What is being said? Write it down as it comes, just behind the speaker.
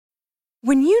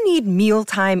When you need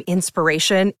mealtime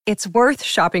inspiration, it's worth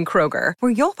shopping Kroger,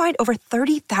 where you'll find over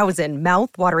 30,000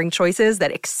 mouth-watering choices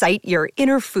that excite your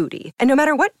inner foodie. And no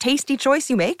matter what tasty choice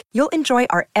you make, you'll enjoy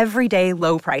our everyday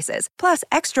low prices, plus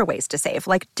extra ways to save,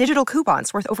 like digital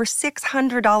coupons worth over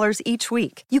 $600 each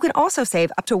week. You can also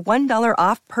save up to $1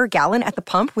 off per gallon at the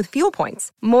pump with fuel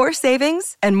points. More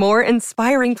savings and more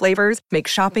inspiring flavors make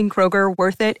shopping Kroger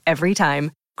worth it every time.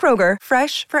 Kroger,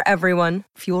 fresh for everyone.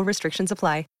 Fuel restrictions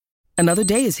apply. Another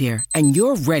day is here, and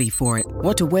you're ready for it.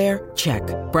 What to wear? Check.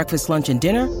 Breakfast, lunch, and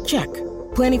dinner? Check.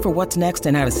 Planning for what's next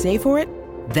and how to save for it?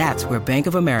 That's where Bank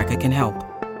of America can help.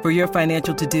 For your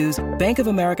financial to-dos, Bank of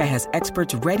America has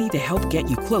experts ready to help get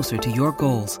you closer to your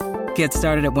goals. Get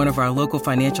started at one of our local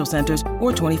financial centers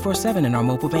or 24/7 in our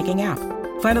mobile banking app.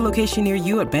 Find a location near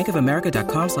you at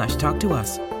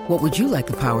bankofamerica.com/talktous. What would you like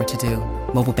the power to do?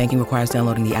 Mobile banking requires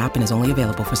downloading the app and is only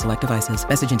available for select devices.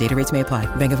 Message and data rates may apply.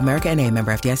 Bank of America N.A.,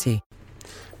 member FDIC.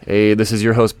 Hey, this is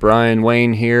your host Brian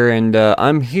Wayne here, and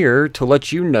I'm here to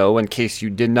let you know, in case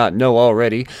you did not know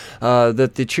already,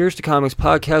 that the Cheers to Comics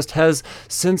podcast has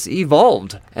since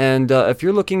evolved. And if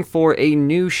you're looking for a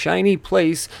new shiny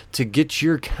place to get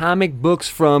your comic books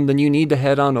from, then you need to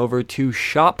head on over to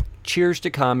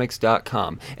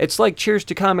shopcheerstocomics.com. It's like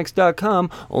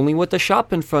cheerstocomics.com, only with the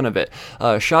shop in front of it.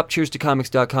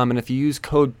 Shopcheerstocomics.com, and if you use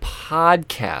code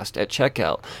PODCAST at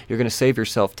checkout, you're going to save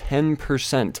yourself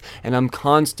 10%. And I'm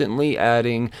constantly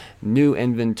adding new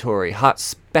inventory, hot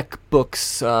spec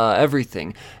books,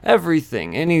 everything,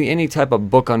 any type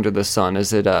of book under the sun.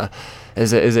 As it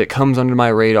comes under my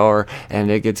radar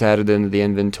and it gets added into the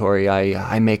inventory,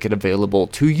 I make it available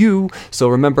to you. So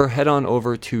remember, head on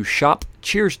over to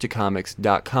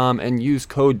shopcheerstocomics.com and use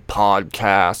code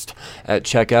PODCAST at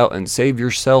checkout and save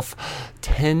yourself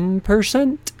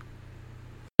 10%.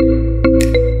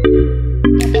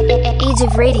 Age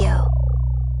of Radio.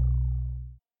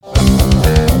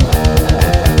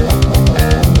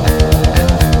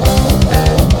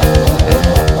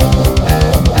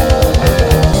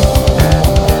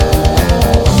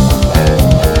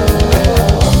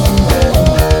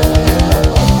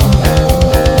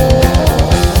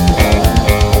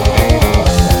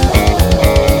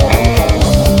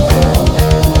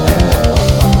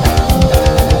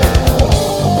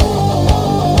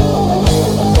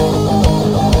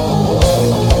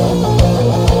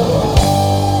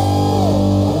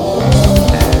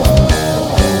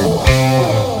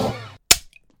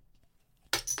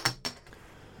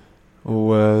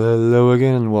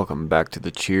 Back to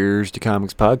the Cheers to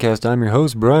Comics podcast. I'm your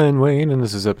host, Brian Wayne, and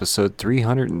this is episode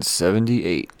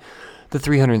 378. The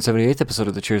 378th episode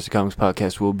of the Cheers to Comics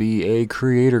podcast will be a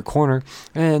creator corner,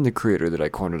 and the creator that I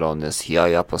cornered on this here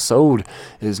episode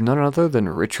is none other than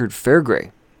Richard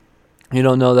Fairgray. You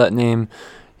don't know that name?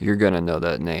 You're gonna know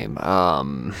that name. I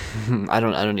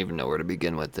don't even know where to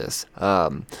begin with this.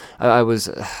 I was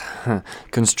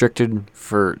constricted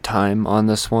for time on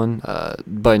this one,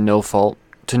 by no fault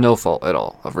at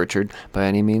all of Richard by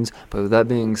any means. But with that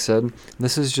being said,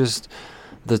 this is just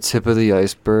the tip of the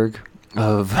iceberg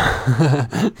of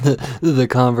the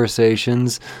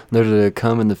conversations that are to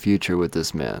come in the future with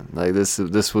this man. Like this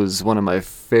was one of my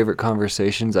favorite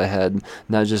conversations I had,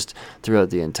 not just throughout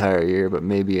the entire year, but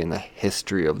maybe in the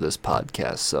history of this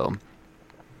podcast. So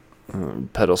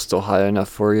pedal still high enough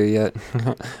for you yet?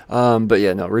 But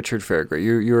yeah, no, Richard Fairgray,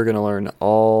 you are going to learn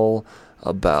all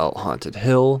about Haunted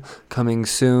Hill coming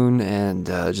soon, and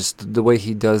just the way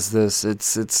he does this.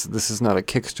 This is not a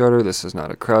Kickstarter, this is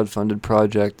not a crowdfunded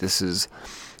project, this is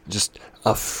just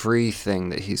a free thing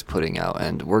that he's putting out,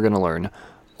 and we're going to learn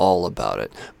all about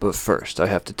it. But first, I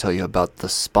have to tell you about the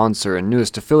sponsor and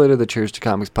newest affiliate of the Cheers to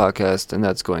Comics podcast, and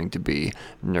that's going to be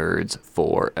Nerds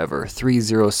Forever.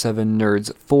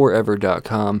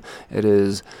 307nerdsforever.com. It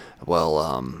is,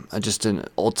 just an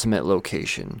ultimate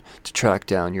location to track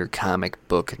down your comic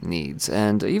book needs.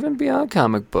 And even beyond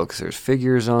comic books, there's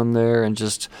figures on there and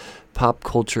just pop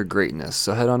culture greatness.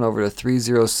 So head on over to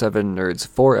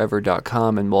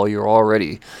 307nerdsforever.com, and while you're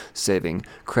already saving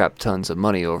crap tons of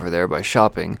money over there by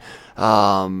shopping,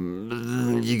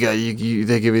 they give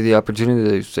you the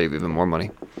opportunity to save even more money.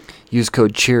 Use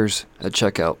code CHEERS at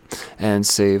checkout and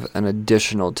save an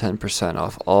additional 10%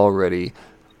 off already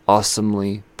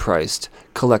awesomely priced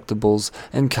collectibles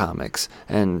and comics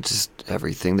and just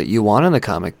everything that you want in the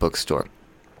comic book store.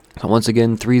 So once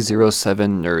again,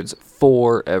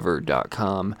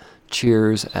 307nerdsforever.com.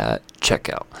 Cheers at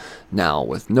checkout. Now,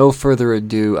 with no further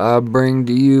ado, I bring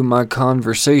to you my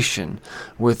conversation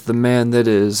with the man that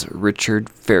is Richard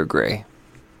Fairgray.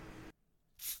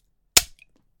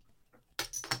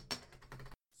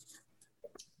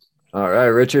 All right,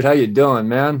 Richard, how you doing,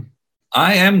 man?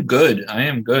 I am good. I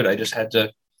am good. I just had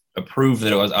to approve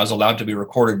that I was allowed to be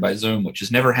recorded by Zoom, which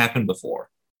has never happened before.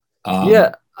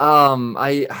 Yeah.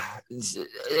 I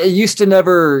it used to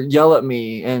never yell at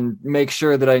me and make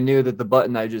sure that I knew that the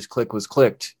button I just clicked was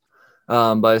clicked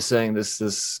by saying this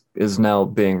is now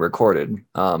being recorded.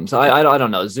 So I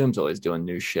don't know. Zoom's always doing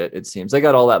new shit. It seems they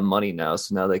got all that money now,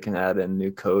 so now they can add in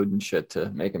new code and shit to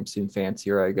make them seem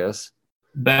fancier, I guess.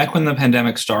 Back when the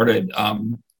pandemic started,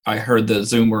 I heard that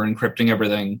Zoom were encrypting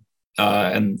everything,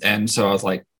 and so I was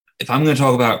like, if I'm going to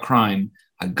talk about crime,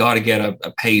 I got to get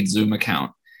a paid Zoom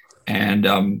account, and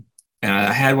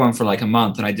I had one for like a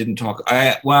month, and I didn't talk.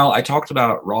 I talked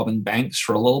about robbing banks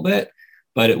for a little bit,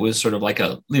 but it was sort of like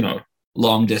a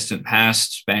long distant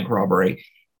past bank robbery.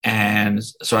 And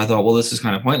so I thought, well, this is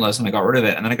kind of pointless. And I got rid of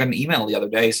it. And then I got an email the other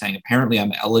day saying, apparently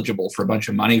I'm eligible for a bunch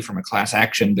of money from a class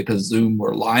action because Zoom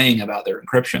were lying about their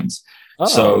encryptions. Oh.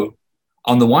 So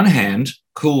on the one hand,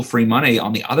 cool, free money.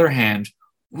 On the other hand,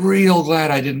 real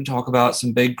glad I didn't talk about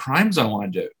some big crimes I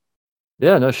want to do.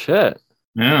 Yeah, no shit.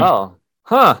 Yeah. Oh,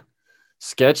 huh.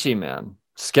 Sketchy, man.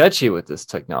 Sketchy with this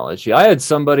technology. I had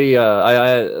somebody,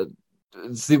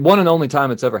 it's the one and only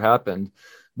time it's ever happened.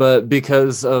 But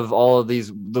because of all of the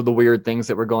weird things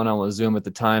that were going on with Zoom at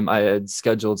the time, I had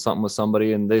scheduled something with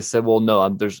somebody, and they said, "Well, no,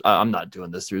 I'm not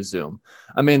doing this through Zoom."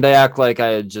 I mean, they act like I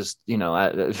had just,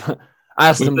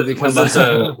 asked them to become.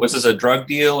 Was this a drug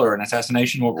deal or an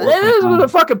assassination? It was a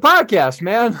fucking podcast,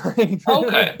 man. Okay,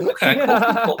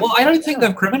 yeah. Cool. Well, I don't think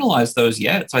they've criminalized those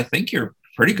yet, so I think you're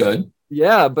pretty good.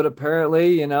 Yeah, but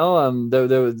apparently,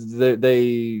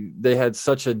 they had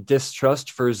such a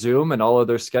distrust for Zoom and all of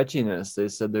their sketchiness. They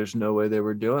said there's no way they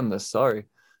were doing this. Sorry.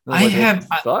 I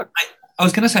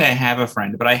was going to say I have a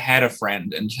friend, but I had a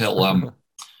friend until a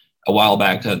while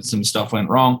back that some stuff went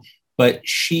wrong. But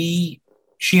she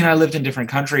and I lived in different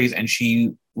countries, and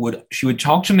she would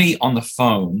talk to me on the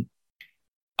phone,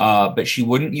 but she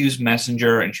wouldn't use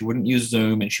Messenger, and she wouldn't use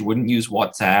Zoom, and she wouldn't use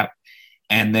WhatsApp.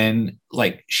 And then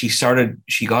she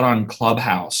got on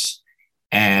Clubhouse,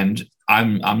 and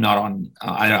I'm not on,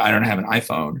 I don't have an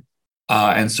iPhone.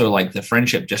 And so the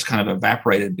friendship just kind of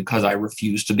evaporated because I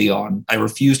refused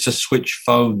to switch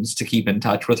phones to keep in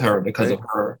touch with her because of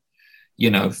her,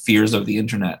 fears of the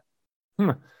internet.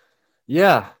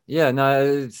 Yeah.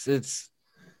 No,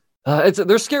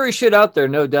 there's scary shit out there,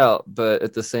 no doubt. But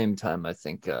at the same time, I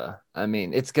think, the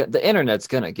internet's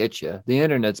going to get you. The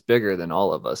internet's bigger than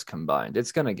all of us combined.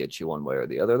 It's going to get you one way or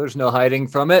the other. There's no hiding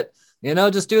from it.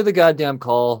 Just do the goddamn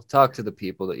call, talk to the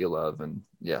people that you love. And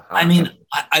yeah.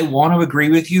 I want to agree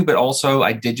with you, but also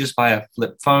I did just buy a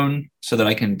flip phone so that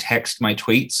I can text my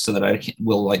tweets so that I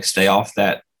will stay off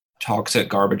that toxic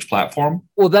garbage platform.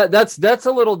 Well, that's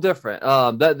a little different.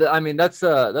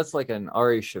 That's like an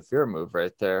Ari Shaffir move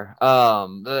right there.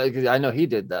 I know he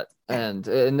did that, and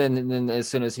then as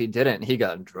soon as he didn't, he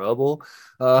got in trouble.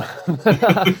 It's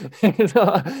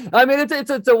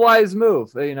a wise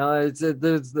move. But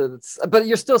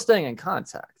you're still staying in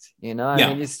contact.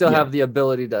 You still have the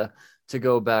ability to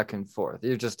go back and forth.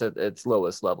 You're just at its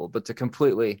lowest level, but to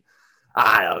completely.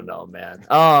 I don't know, man.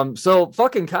 So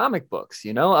fucking comic books,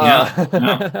 all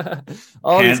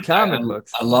these comic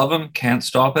books. I love them. Can't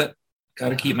stop it. Got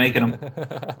to keep making them.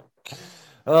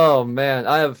 Oh man,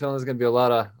 I have a feeling there's gonna be a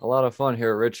lot of fun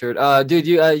here, Richard. Dude,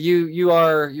 you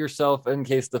are yourself, in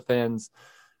case the fans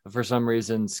for some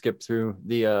reason skip through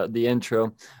the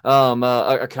intro,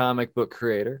 a comic book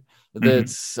creator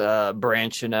that's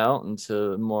branching out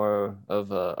into more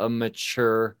of a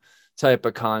mature type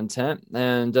of content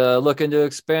and looking to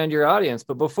expand your audience.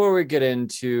 But before we get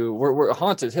into, we're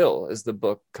Haunted Hill is the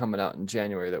book coming out in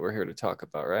January that we're here to talk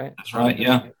about, right? That's right.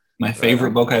 Yeah, my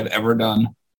favorite book I've ever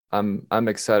done. I'm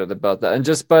excited about that. And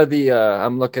just by the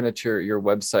I'm looking at your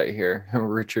website here,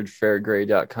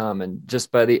 richardfairgray.com, and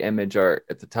just by the image art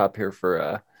at the top here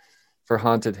for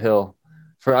Haunted Hill.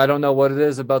 For I don't know what it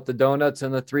is about the donuts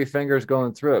and the three fingers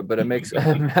going through it, but it makes.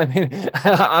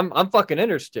 I'm fucking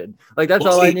interested. That's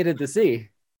all I needed to see.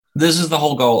 This is the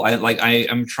whole goal.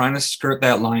 I'm trying to skirt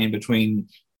that line between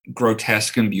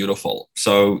grotesque and beautiful.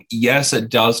 So yes, it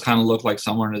does kind of look like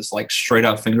someone is straight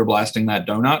up finger blasting that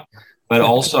donut, but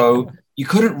also you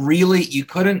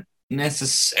couldn't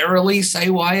necessarily say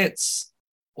why it's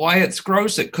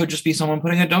gross. It could just be someone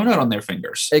putting a donut on their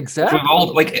fingers. Exactly.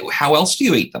 How else do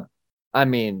you eat them? I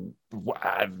mean,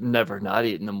 I've never not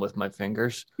eaten them with my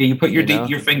fingers. Yeah, you put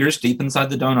your fingers deep inside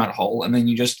the donut hole, and then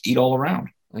you just eat all around.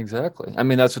 Exactly. I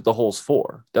mean, that's what the hole's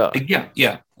for. Duh.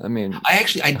 Yeah. I mean,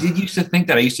 I did used to think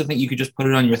that. I used to think you could just put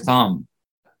it on your thumb,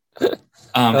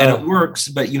 and it works,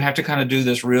 but you have to kind of do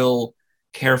this real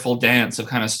careful dance of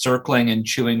kind of circling and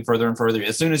chewing further and further.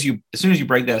 As soon as you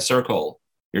break that circle,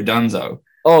 you're donezo.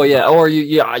 Oh yeah, or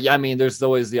I mean, there's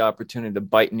always the opportunity to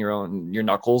bite in your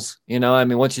knuckles. You know, I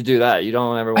mean, once you do that, you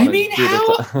don't ever want to do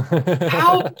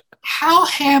how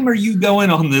ham are you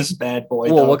going on this bad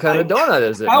boy? Well, what kind of donut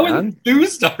is it? How man?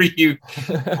 enthused are you?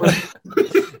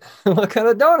 What kind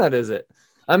of donut is it?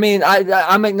 I mean,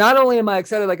 I mean, not only am I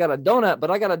excited I got a donut,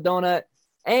 but I got a donut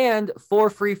and a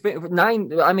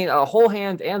whole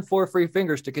hand and 4 free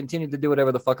fingers to continue to do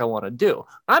whatever the fuck I want to do.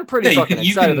 I'm pretty fucking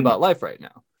excited about life right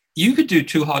now. You could do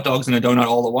 2 hot dogs and a donut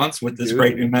all at once with this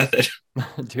great new method.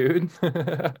 Dude.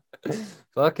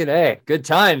 Fucking A. Good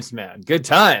times, man. Good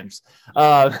times.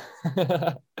 Haunted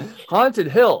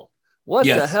Hill. What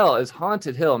the hell is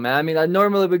Haunted Hill, man? I mean, I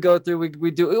normally would go through,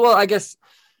 we do, well, I guess,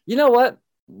 you know what?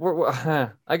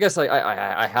 I guess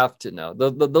I have to know.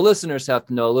 The listeners have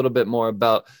to know a little bit more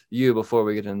about you before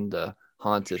we get into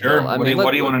Haunted Hill. What do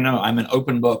you want to know? I'm an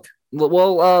open book.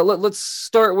 Well, let's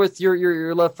start with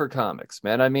your love for comics,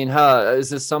 man. I mean, is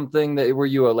this something that were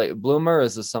you a late bloomer?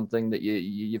 Is this something that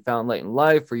you found late in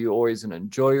life? Were you always an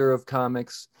enjoyer of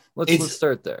comics? Let's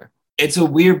start there. It's a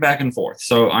weird back and forth.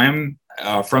 So I'm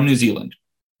from New Zealand.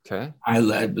 Okay.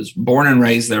 I was born and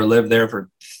raised there, lived there for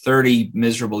 30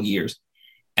 miserable years.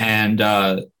 And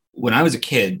when I was a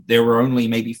kid, there were only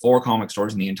maybe 4 comic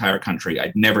stores in the entire country.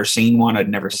 I'd never seen one. I'd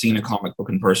never seen a comic book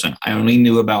in person. I only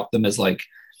knew about them as like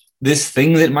this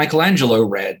thing that Michelangelo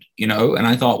read, you know? And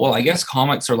I thought, well, I guess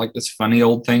comics are like this funny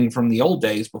old thing from the old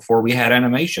days before we had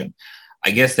animation.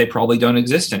 I guess they probably don't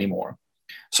exist anymore.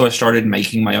 So I started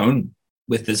making my own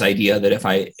with this idea that if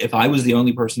I was the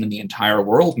only person in the entire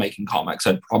world making comics,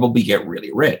 I'd probably get really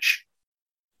rich.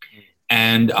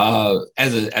 And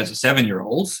as a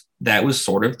 7-year-old, that was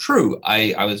sort of true.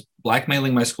 I was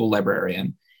blackmailing my school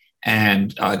librarian,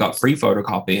 and I got free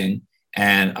photocopying,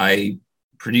 and I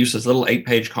produced this little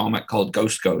 8-page comic called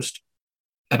Ghost Ghost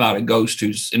about a ghost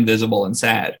who's invisible and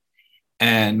sad,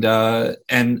 and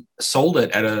sold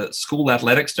it at a school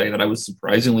athletics day that I was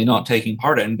surprisingly not taking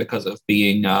part in because of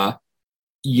being,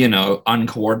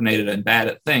 uncoordinated and bad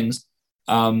at things.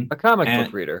 A comic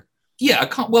book reader. Yeah.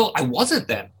 Well, I wasn't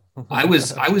then. I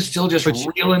was still just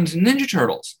real into Ninja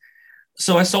Turtles.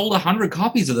 So I sold 100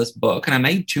 copies of this book and I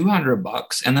made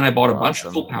 $200, and then I bought a bunch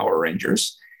of full Power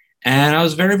Rangers, and I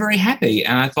was very, very happy.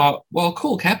 And I thought, well,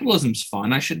 cool, capitalism's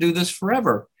fun. I should do this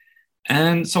forever.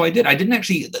 And so I did. I didn't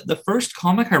actually, the first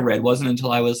comic I read wasn't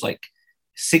until I was like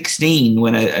 16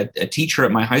 when a teacher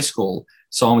at my high school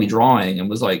saw me drawing and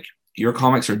was like, your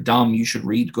comics are dumb. You should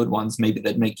read good ones. Maybe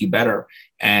they'd make you better.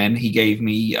 And he gave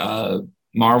me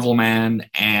Marvel Man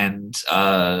and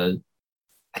I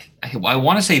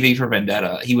want to say V for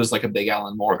Vendetta. He was like a big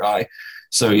Alan Moore guy.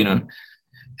 So,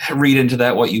 read into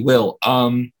that what you will.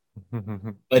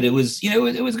 But it was,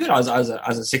 it was good. I was a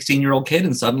 16-year-old kid,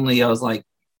 and suddenly I was like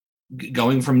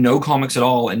going from no comics at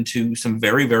all into some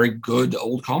very, very good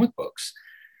old comic books.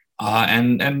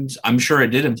 And I'm sure it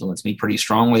did influence me pretty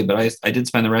strongly, but I did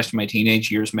spend the rest of my teenage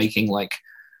years making like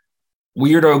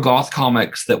weirdo goth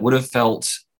comics that would have felt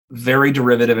very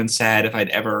derivative and sad if I'd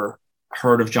ever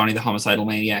heard of Johnny the Homicidal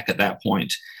Maniac at that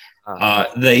point.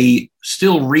 They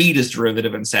still read as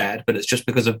derivative and sad, but it's just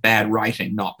because of bad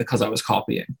writing, not because I was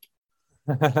copying.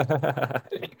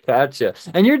 Gotcha.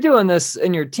 And you're doing this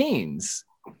in your teens.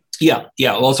 Yeah.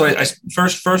 Well, so I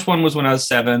first one was when I was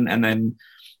 7, and then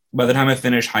by the time I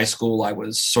finished high school, I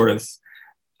was sort of,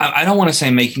 I don't want to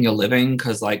say making a living,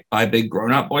 because like by big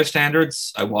grown-up boy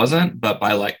standards, I wasn't, but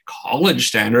by like college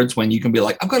standards, when you can be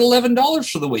like, I've got $11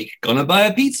 for the week, gonna buy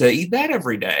a pizza, eat that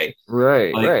every day.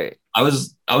 Right, like, right. I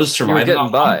was surviving. You were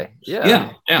getting by.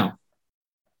 Yeah.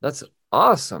 That's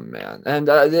awesome, man.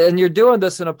 And you're doing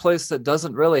this in a place that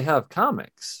doesn't really have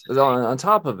comics on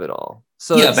top of it all.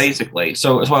 So yeah, basically.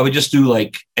 So I would just do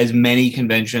like as many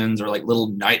conventions or like little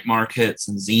night markets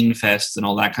and zine fests and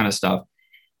all that kind of stuff.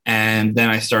 And then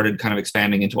I started kind of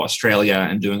expanding into Australia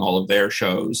and doing all of their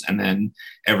shows. And then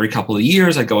every couple of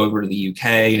years, I go over to the UK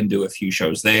and do a few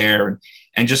shows there,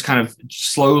 and just kind of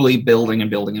slowly building.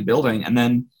 And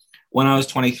then when I was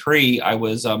 23, I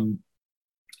was,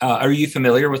 are you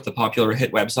familiar with the popular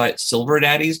hit website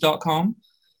silverdaddies.com?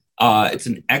 It's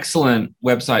an excellent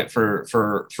website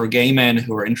for gay men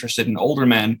who are interested in older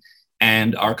men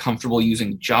and are comfortable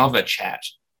using Java chat.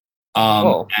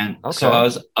 So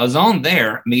I was on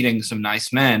there meeting some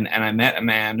nice men, and I met a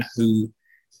man who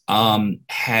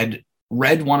had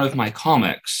read one of my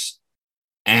comics,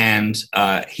 and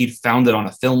he'd found it on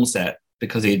a film set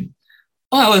because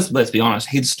let's be honest,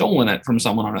 he'd stolen it from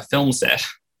someone on a film set.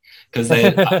 because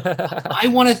I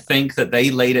want to think that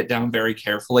they laid it down very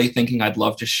carefully, thinking I'd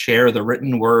love to share the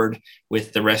written word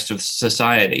with the rest of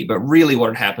society. But really what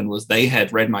had happened was they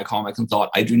had read my comics and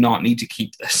thought, I do not need to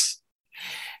keep this.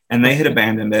 And they had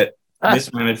abandoned it.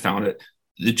 This man had found it.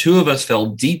 The two of us fell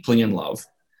deeply in love,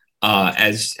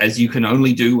 as you can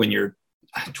only do when you're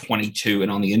 22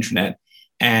 and on the internet.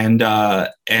 And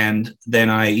then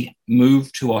I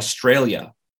moved to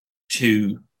Australia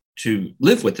to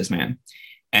live with this man.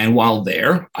 And while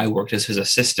there, I worked as his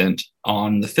assistant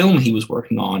on the film he was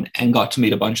working on and got to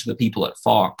meet a bunch of the people at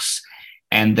Fox.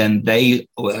 And then a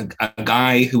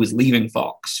guy who was leaving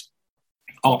Fox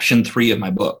optioned 3 of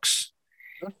my books.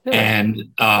 Okay. And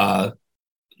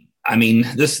I mean,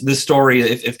 this story,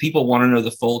 if people want to know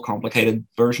the full complicated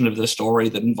version of this story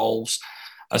that involves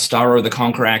a Starro the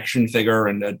Conqueror action figure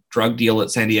and a drug deal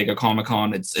at San Diego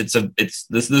Comic-Con,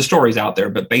 the story's out there.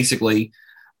 But basically,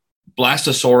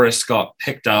 Blastosaurus got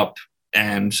picked up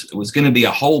and it was going to be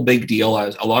a whole big deal.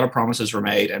 A lot of promises were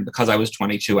made. And because I was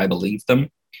 22, I believed them.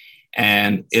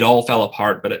 And it all fell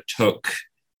apart, but it took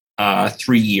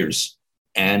 3 years.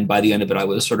 And by the end of it, I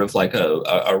was sort of like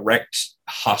a wrecked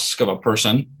husk of a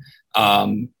person.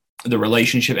 The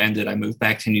relationship ended. I moved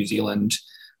back to New Zealand.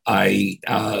 I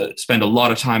spent a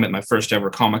lot of time at my first ever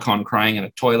Comic-Con crying in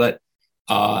a toilet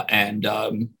and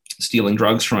stealing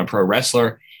drugs from a pro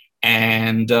wrestler.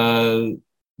 And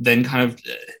then kind of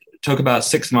took about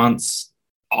 6 months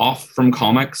off from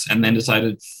comics and then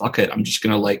decided, fuck it, I'm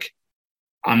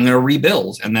going to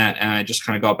rebuild. And I just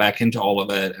kind of got back into all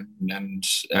of it and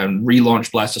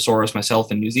relaunched Blastosaurus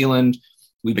myself in New Zealand.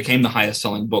 We became the highest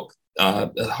selling book,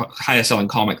 highest selling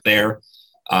comic there.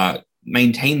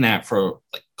 Maintained that for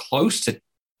like close to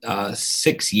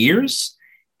 6 years,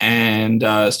 and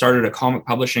started a comic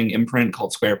publishing imprint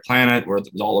called Square Planet, where it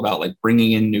was all about like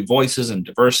bringing in new voices and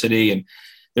diversity. And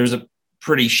there's a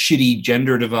pretty shitty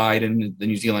gender divide in the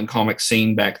New Zealand comic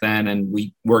scene back then, and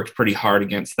we worked pretty hard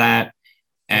against that.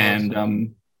 And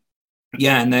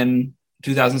and then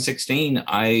 2016,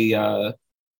 I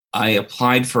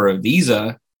applied for a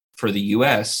visa for the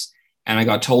US, and I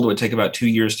got told it would take about 2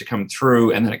 years to come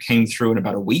through, and then it came through in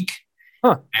about a week.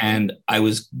 Huh. And I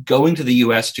was going to the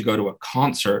US to go to a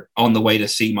concert on the way to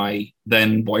see my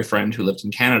then boyfriend who lived in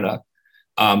Canada,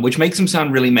 which makes him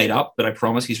sound really made up, but I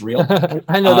promise he's real.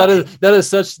 I know that is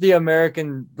such the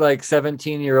American, like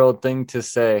 17-year-old thing to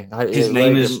say. His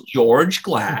name is George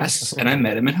Glass, and I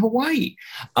met him in Hawaii.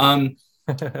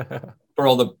 For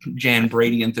all the Jan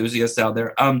Brady enthusiasts out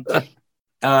there.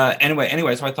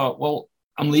 Anyway, so I thought, well,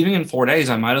 I'm leaving in 4 days.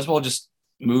 I might as well just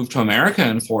move to America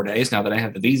in 4 days now that I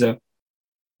have the visa.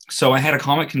 So I had a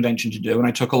comic convention to do, and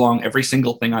I took along every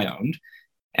single thing I owned.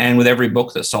 And with every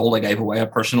book that sold, I gave away a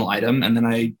personal item. And then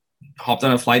I hopped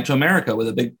on a flight to America with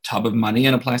a big tub of money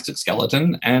and a plastic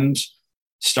skeleton and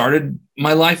started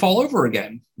my life all over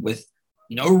again with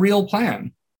no real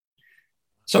plan.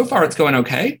 So far, it's going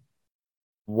okay.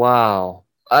 Wow.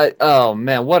 Oh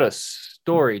man, what a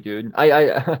story, dude.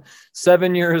 I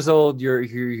 7 years old,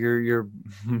 you're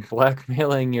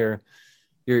blackmailing your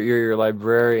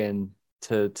librarian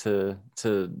to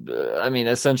I mean,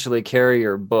 essentially carry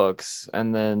your books.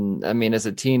 And then, I mean, as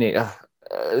a teenager,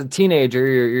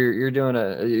 you're doing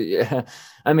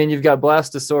I mean, you've got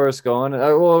Blastosaurus going.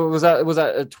 Well, was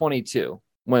that at 22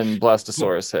 when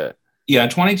Blastosaurus hit? Yeah,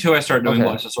 22, I started doing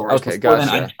Blastosaurus. Okay, gotcha.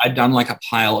 Then I'd done like a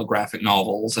pile of graphic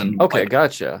novels and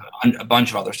gotcha. A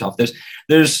bunch of other stuff.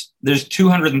 There's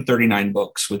 239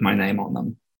 books with my name on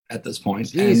them at this point.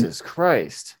 Jesus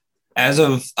Christ. As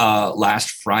of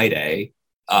last Friday,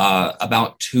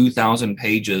 about 2,000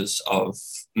 pages of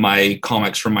my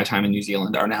comics from my time in New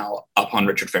Zealand are now up on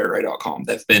richardfaraday.com.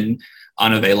 They've been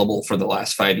unavailable for the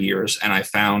last 5 years, and I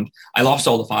lost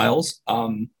all the files.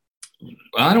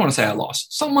 Well, I don't want to say I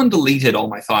lost. Someone deleted all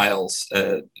my files,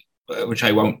 which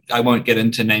I won't get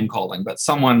into name calling, but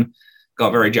someone got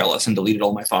very jealous and deleted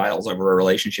all my files over a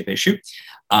relationship issue,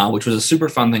 which was a super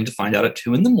fun thing to find out at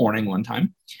 2 a.m. one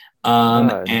time.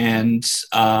 Don't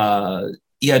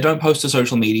post to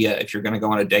social media if you're going to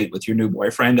go on a date with your new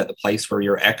boyfriend at the place where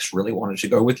your ex really wanted to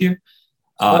go with you.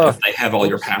 If they have all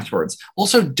your passwords.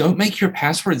 Also, don't make your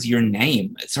passwords your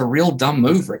name. It's a real dumb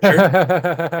move, Richard.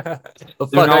 Well,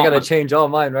 fuck, I gotta change all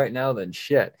mine right now then.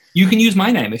 Shit. You can use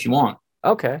my name if you want.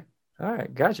 Okay. All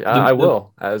right, gotcha. I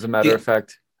will, as a matter of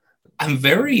fact. I'm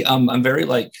very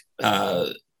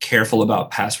careful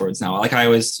about passwords now. Like I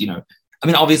always, I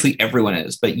mean, obviously everyone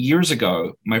is, but years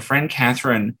ago, my friend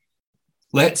Catherine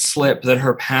let slip that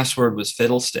her password was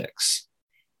Fiddlesticks.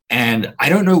 And I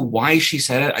don't know why she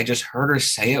said it. I just heard her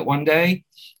say it one day.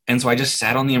 And so I just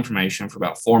sat on the information for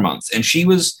about 4 months. And she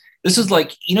was This is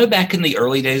like, back in the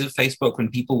early days of Facebook when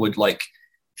people would like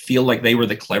feel like they were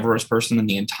the cleverest person in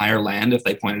the entire land if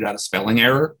they pointed out a spelling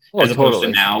error, as opposed to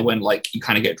now when like you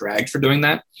kind of get dragged for doing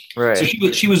that. Right. So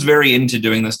she was very into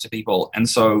doing this to people. And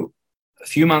so a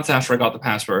few months after I got the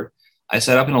password, I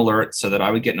set up an alert so that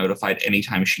I would get notified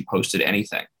anytime she posted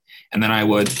anything. And then I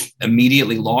would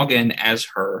immediately log in as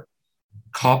her,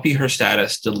 copy her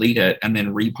status, delete it, and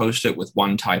then repost it with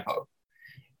one typo.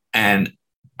 And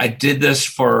I did this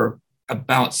for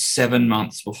about 7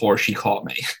 months before she caught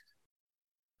me.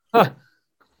 Huh.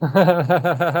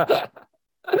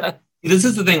 This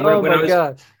is the thing. Oh when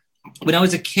my I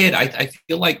was a kid, I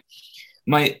feel like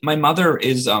my mother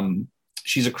is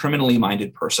she's a criminally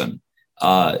minded person.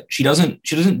 She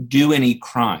doesn't do any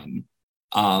crime,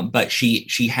 but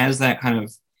she has that kind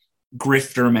of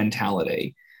grifter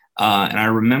mentality. And I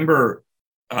remember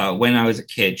when I was a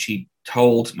kid, she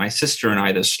told my sister and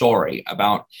I this story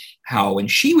about how when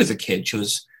she was a kid,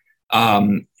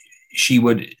 the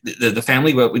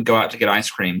family would go out to get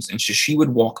ice creams, and so she would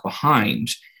walk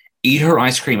behind, eat her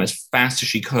ice cream as fast as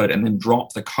she could, and then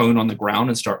drop the cone on the ground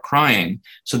and start crying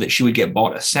so that she would get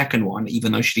bought a second one,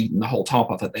 even though she'd eaten the whole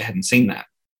top of it. They hadn't seen that.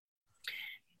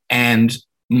 And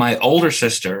my older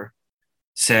sister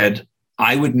said,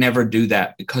 I would never do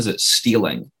that because it's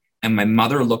stealing. And my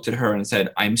mother looked at her and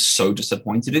said, I'm so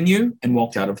disappointed in you, and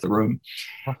walked out of the room.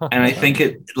 And I think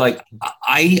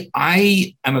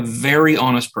I am a very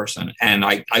honest person, and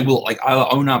I'll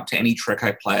own up to any trick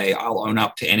I play. I'll own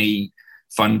up to any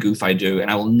fun goof I do, and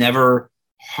I will never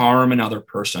harm another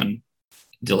person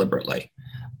deliberately.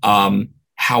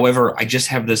 However, I just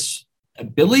have this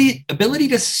ability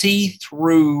to see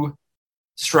through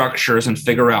structures and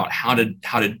figure out how to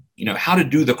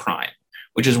do the crime.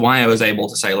 Which is why I was able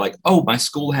to say, like, oh, my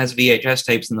school has VHS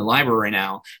tapes in the library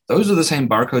now. Those are the same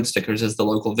barcode stickers as the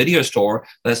local video store.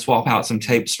 Let's swap out some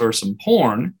tapes for some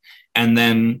porn, and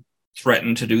then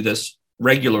threaten to do this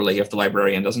regularly if the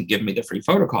librarian doesn't give me the free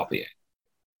photocopying.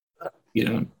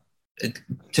 To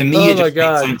me, it just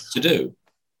makes sense to do.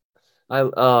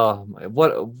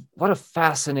 What a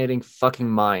fascinating fucking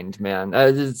mind, man.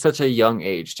 It's such a young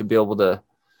age to be able to.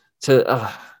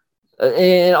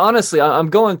 And honestly, I'm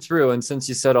going through, and since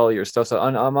you said all your stuff, so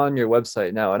I'm on your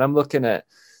website now, and I'm looking at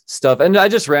stuff, and I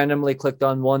just randomly clicked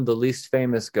on one, the least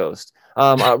famous ghost.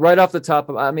 Right off the top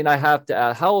of, I have to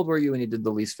ask, how old were you when you did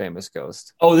the least famous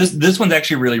ghost? Oh, this one's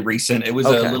actually really recent. It was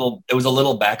a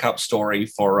little backup story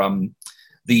for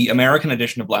the American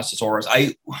edition of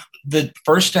Blastosaurus. The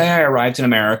first day I arrived in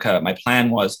America, my plan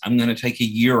was I'm going to take a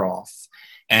year off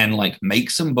and like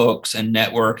make some books and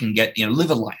network and get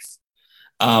live a life.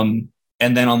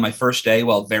 And then on my first day,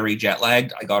 while very jet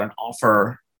lagged, I got an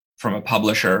offer from a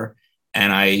publisher,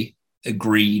 and I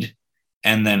agreed,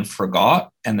 and then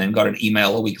forgot, and then got an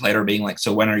email a week later being like,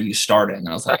 so when are you starting? And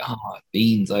I was like, oh,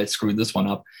 beans, I screwed this one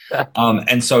up.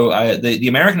 And so the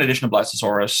American edition of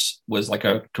Blastosaurus was like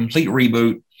a complete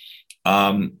reboot.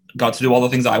 Got to do all the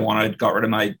things I wanted, got rid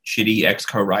of my shitty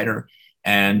ex-co-writer,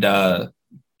 and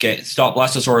stopped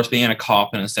Blastosaurus being a cop,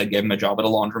 and instead gave him a job at a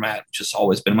laundromat, which has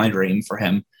always been my dream for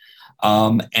him.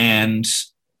 And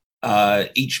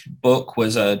each book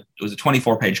was a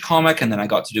 24-page comic, and then I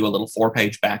got to do a little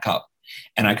 4-page backup,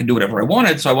 and I could do whatever I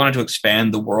wanted. So I wanted to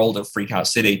expand the world of Freakout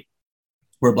City,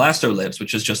 where Blasto lives,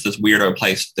 which is just this weirdo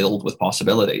place filled with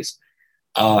possibilities.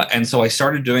 And so I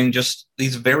started doing just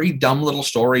these very dumb little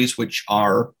stories, which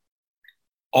are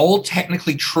all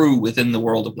technically true within the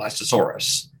world of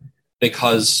Blastosaurus,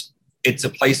 because it's a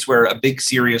place where a big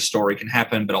serious story can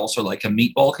happen, but also like a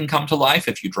meatball can come to life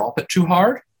if you drop it too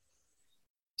hard.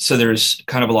 So there's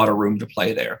kind of a lot of room to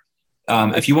play there.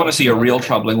 If you want to see a real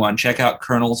troubling one, check out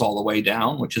Colonels All the Way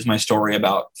Down, which is my story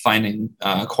about finding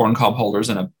corncob holders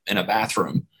in a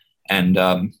bathroom, and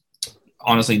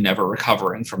honestly never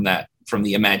recovering from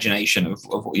the imagination of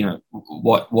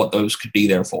what those could be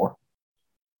there for.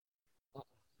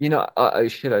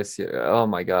 Should I see it? Oh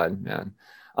my God, man.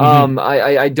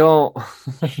 I don't.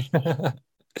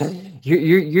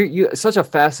 You're such a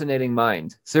fascinating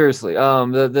mind. Seriously.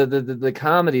 The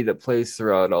comedy that plays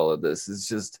throughout all of this is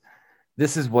just.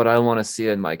 This is what I want to see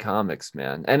in my comics,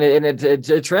 man. And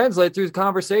it translates through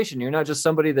conversation. You're not just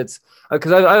somebody that's,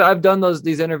 because I've done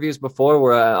these interviews before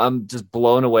where I'm just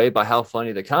blown away by how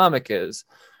funny the comic is.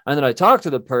 And then I talk to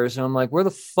the person. I'm like, where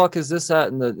the fuck is this at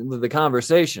in the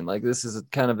conversation? Like, this is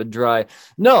kind of a dry.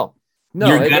 No,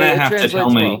 you're gonna have to tell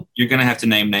me. Well. You're gonna have to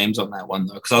name names on that one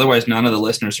though, because otherwise none of the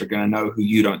listeners are gonna know who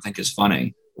you don't think is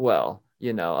funny. Well,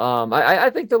 I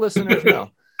think the listeners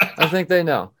know. I think they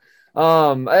know.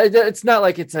 It's not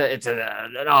like it's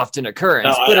an often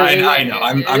occurrence. No, but I know.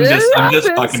 I'm just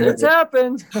fucking with It's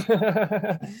happened.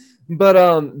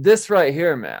 But this right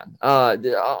here, man,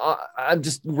 I'm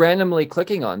just randomly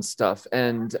clicking on stuff,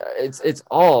 and it's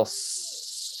all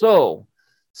so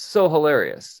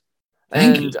hilarious.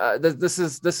 And this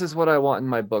is what I want in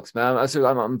my books, man.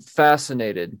 I'm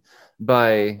fascinated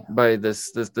by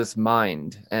this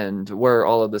mind and where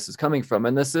all of this is coming from.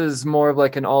 And this is more of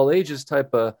like an all ages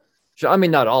type of show. I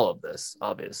mean, not all of this,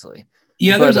 obviously.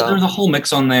 Yeah, there's a whole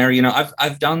mix on there. You know,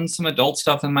 I've done some adult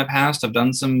stuff in my past. I've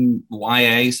done some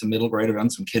YA, some middle grade. I've done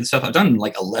some kid stuff. I've done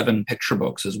like 11 picture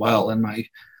books as well in my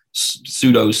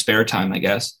pseudo spare time, I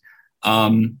guess.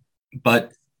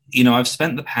 But you know, I've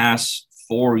spent the past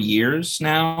 4 years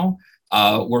now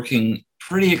working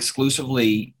pretty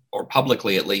exclusively, or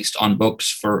publicly at least, on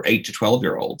books for 8 to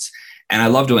 12-year-olds. And I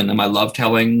love doing them. I love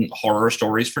telling horror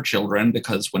stories for children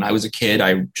because when I was a kid,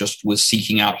 I just was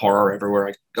seeking out horror everywhere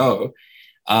I could go.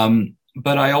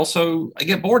 But I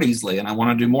get bored easily and I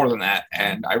want to do more than that.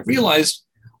 And I realized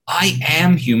I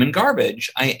am human garbage.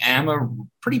 I am a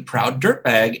pretty proud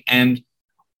dirtbag. And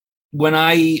when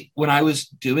I was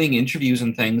doing interviews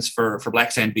and things for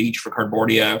Black Sand Beach, for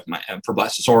Cardboardia, for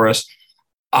Blastosaurus,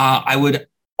 I would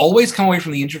always come away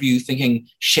from the interview thinking,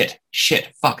 shit,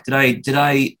 fuck, did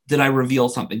I reveal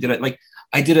something?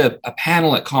 I did a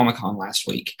panel at Comic-Con last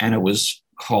week, and it was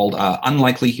called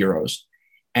Unlikely Heroes.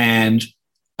 And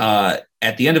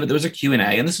at the end of it, there was a Q&A,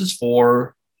 and this is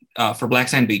for Black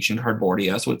Sand Beach and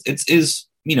Cardboardia. So it is,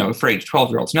 you know, for 8 to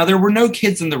 12-year-olds. Now, there were no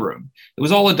kids in the room. It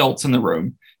was all adults in the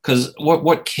room, because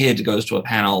what kid goes to a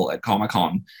panel at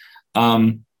Comic-Con?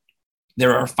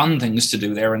 There are fun things to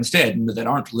do there instead that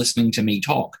aren't listening to me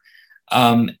talk.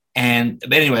 But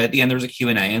anyway, at the end, there's a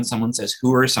Q&A, and someone says,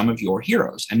 who are some of your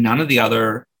heroes? And none of the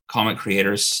other comic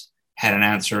creators had an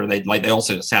answer. They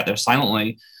also sat there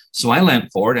silently. So I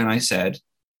leant forward and I said,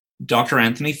 Dr.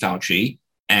 Anthony Fauci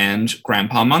and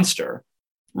Grandpa Munster,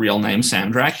 real name Sam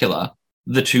Dracula,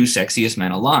 the 2 sexiest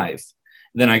men alive.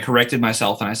 Then I corrected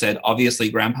myself and I said,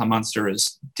 obviously, Grandpa Munster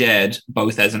is dead,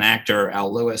 both as an actor,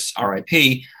 Al Lewis,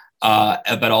 R.I.P.,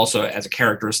 but also as a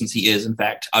character, since he is, in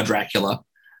fact, a Dracula.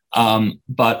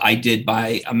 But I did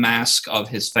buy a mask of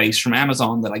his face from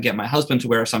Amazon that I get my husband to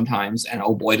wear sometimes, and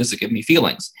oh boy, does it give me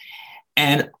feelings.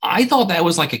 And I thought that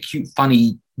was like a cute,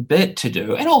 funny bit to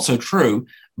do, and also true.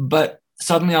 But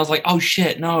suddenly I was like, oh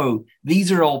shit, no,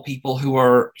 these are all people who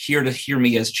are here to hear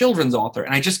me as children's author,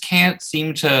 and I just can't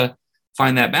seem to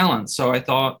find that balance. So I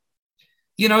thought,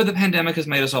 you know, the pandemic has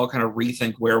made us all kind of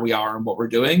rethink where we are and what we're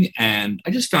doing. And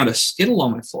I just found a Skittle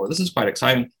on my floor. This is quite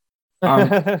exciting.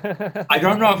 I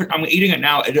don't know if I'm eating it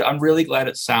now. I'm really glad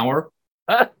it's sour.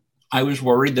 I was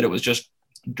worried that it was just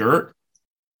dirt,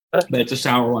 but it's a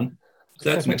sour one.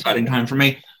 So that's an exciting time for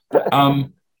me.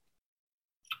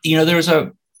 You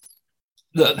know,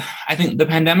 I think the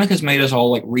pandemic has made us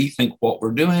all like rethink what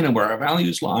we're doing and where our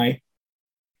values lie.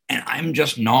 And I'm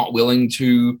just not willing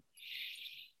to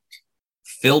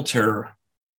filter,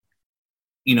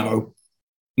 you know,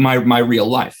 my real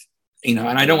life, you know,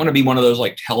 and I don't want to be one of those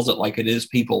like tells it like it is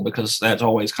people, because that's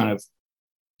always kind of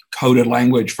coded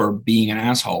language for being an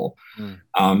asshole. And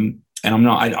I'm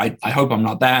not, I hope I'm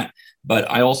not that, but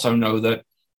I also know that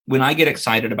when I get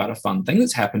excited about a fun thing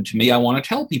that's happened to me, I want to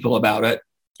tell people about it.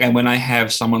 And when I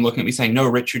have someone looking at me saying, no,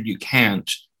 Richard, you can't,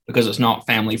 because it's not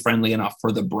family friendly enough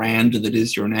for the brand that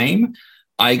is your name,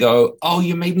 I go, oh,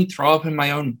 you made me throw up in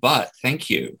my own butt. Thank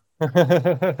you.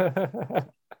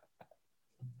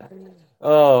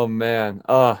 Oh, man.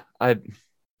 I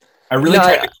really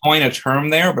tried to coin a term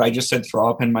there, but I just said throw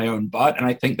up in my own butt. And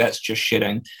I think that's just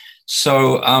shitting.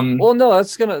 So, well, no,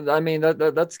 that's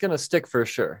that's gonna stick for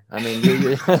sure. I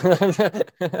mean,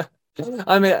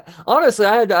 I mean, honestly,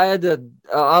 I had to.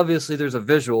 Obviously, there's a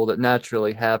visual that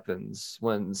naturally happens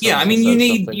when. Yeah, I mean, you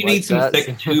need some that.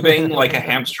 Thick tubing, like a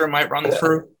hamster might run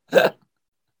through.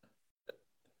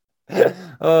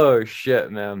 Oh shit,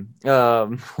 man! I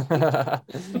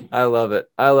love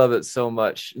it. I love it so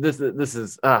much. This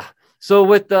is so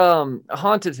with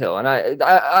Haunted Hill, and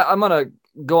I'm gonna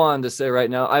go on to say right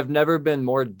now, I've never been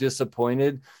more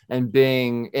disappointed in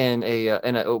being in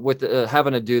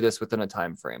having to do this within a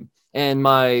time frame. In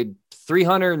my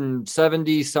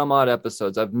 370 some odd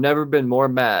episodes, I've never been more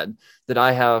mad that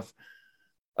I have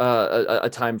a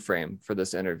time frame for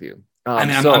this interview. I'm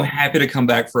happy to come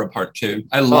back for a part 2.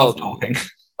 I love talking.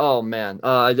 Oh man,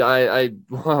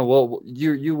 well,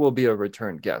 you will be a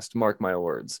return guest. Mark my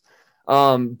words.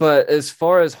 But as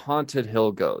far as Haunted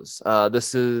Hill goes,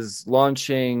 this is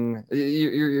launching.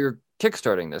 You're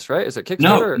kickstarting this, right? Is it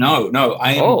Kickstarter?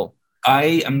 No. I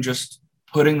am just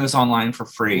putting this online for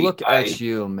free. Look at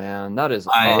you, man. That is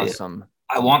awesome.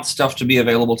 I want stuff to be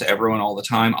available to everyone all the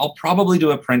time. I'll probably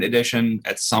do a print edition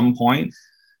at some point.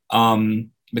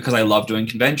 because I love doing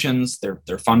conventions.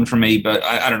 They're fun for me, but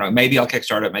I don't know. Maybe I'll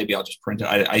Kickstart it. Maybe I'll just print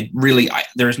it.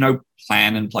 There's no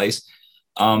plan in place.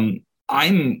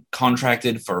 I'm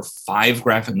contracted for 5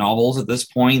 graphic novels at this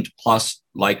point, plus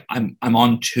like I'm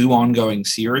on 2 ongoing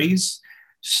series.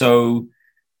 So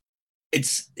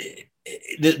this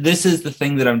is the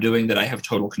thing that I'm doing that I have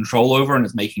total control over, and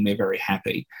it's making me very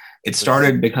happy. It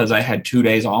started because I had 2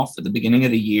 days off at the beginning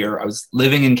of the year. I was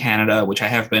living in Canada, which I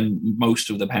have been most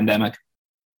of the pandemic.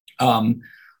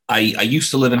 I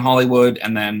used to live in Hollywood,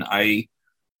 and then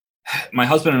my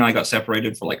husband and I got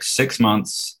separated for like 6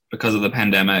 months because of the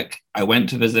pandemic. I went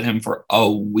to visit him for a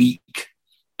week,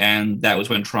 and that was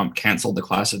when Trump canceled the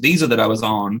class of visa that I was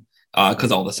on,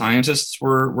 because all the scientists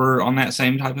were on that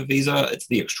same type of visa. It's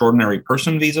the extraordinary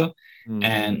person visa,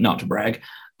 and not to brag,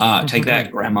 take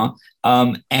that, grandma.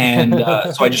 So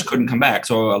I just couldn't come back.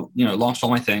 So lost all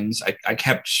my things. I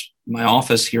kept my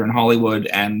office here in Hollywood,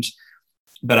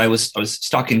 but I was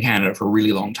stuck in Canada for a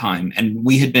really long time. And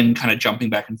we had been kind of jumping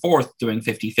back and forth, doing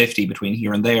 50-50 between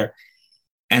here and there.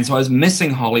 And so I was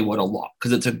missing Hollywood a lot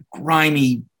because it's a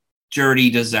grimy, dirty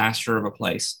disaster of a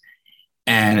place.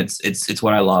 And it's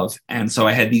what I love. And so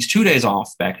I had these 2 days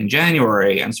off back in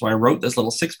January. And so I wrote this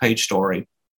little 6-page story.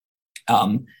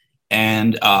 I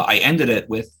ended it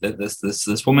with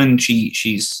this woman.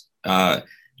 She's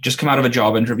just come out of a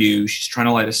job interview. She's trying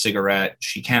to light a cigarette.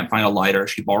 She can't find a lighter.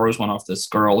 She borrows one off this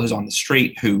girl who's on the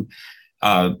street who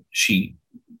she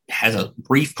has a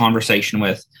brief conversation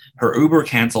with. Her Uber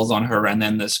cancels on her, and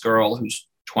then this girl who's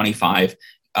 25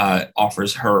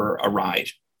 offers her a ride.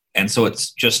 And so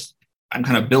it's just, I'm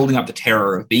kind of building up the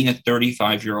terror of being a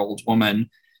 35-year-old woman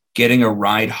getting a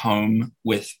ride home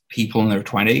with people in their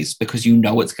 20s because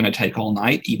it's going to take all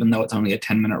night, even though it's only a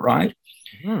 10-minute ride.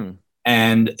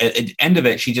 And at the end of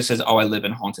it, she just says, "Oh, I live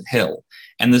in Haunted Hill."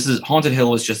 And Haunted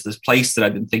Hill is just this place that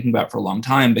I've been thinking about for a long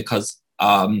time because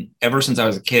ever since I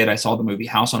was a kid, I saw the movie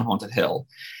House on Haunted Hill.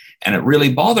 And it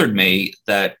really bothered me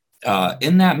that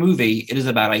in that movie, it is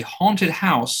about a haunted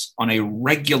house on a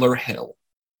regular hill.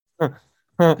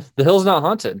 The hill's not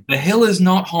haunted. The hill is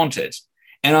not haunted.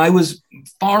 And I was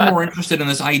far more interested in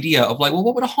this idea of like, well,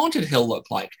 what would a haunted hill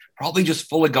look like? Probably just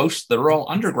full of ghosts that are all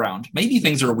underground. Maybe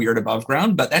things are weird above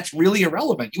ground, but that's really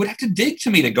irrelevant. You would have to dig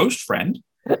to meet a ghost friend.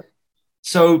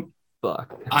 So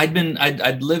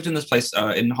I'd lived in this place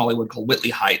in Hollywood called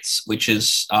Whitley Heights, which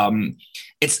is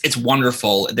it's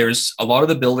wonderful. There's a lot of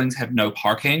the buildings have no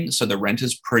parking, so the rent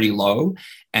is pretty low.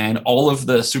 And all of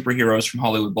the superheroes from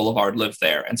Hollywood Boulevard live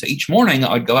there. And so each morning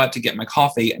I'd go out to get my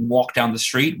coffee and walk down the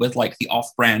street with like the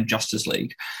off-brand Justice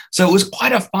League. So it was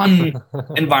quite a fun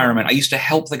environment. I used to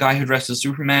help the guy who dressed as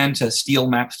Superman to steal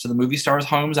maps to the movie stars'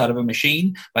 homes out of a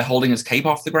machine by holding his cape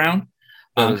off the ground.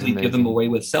 He'd give them away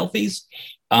with selfies.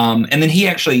 And then he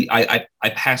actually, I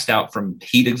passed out from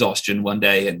heat exhaustion one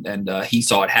day and he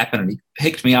saw it happen and he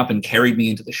picked me up and carried me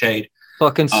into the shade.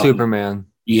 Fucking Superman.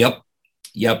 Yep.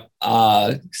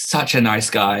 Such a nice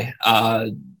guy.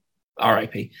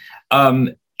 R.I.P.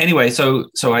 Anyway, so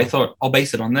I thought I'll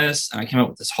base it on this. And I came up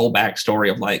with this whole backstory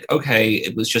of like, okay,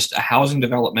 it was just a housing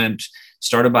development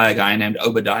started by a guy named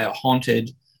Obadiah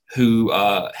Haunted, who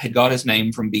had got his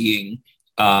name from being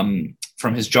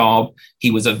from his job.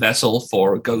 He was a vessel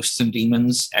for ghosts and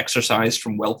demons exorcised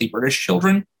from wealthy British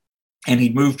children. And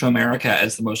he'd moved to America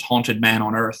as the most haunted man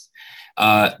on earth.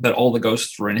 But all the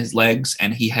ghosts were in his legs,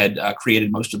 and he had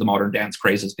created most of the modern dance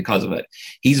crazes because of it.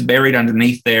 He's buried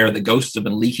underneath there. The ghosts have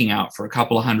been leaking out for a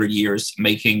couple of 100 years,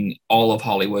 making all of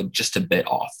Hollywood just a bit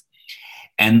off.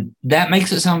 And that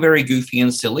makes it sound very goofy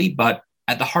and silly, but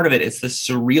at the heart of it, it's this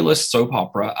surrealist soap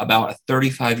opera about a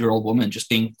 35-year-old woman just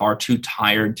being far too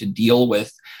tired to deal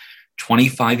with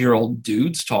 25-year-old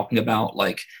dudes talking about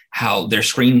like how their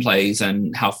screenplays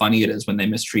and how funny it is when they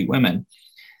mistreat women.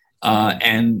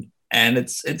 And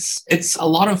it's a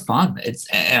lot of fun.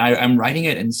 I'm writing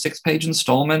it in 6-page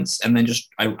installments, and then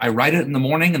I write it in the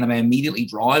morning, and then I immediately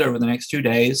draw it over the next 2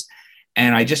 days.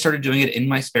 And I just started doing it in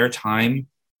my spare time,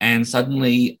 and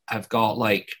suddenly I've got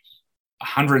like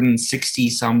 160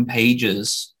 some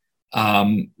pages,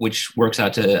 which works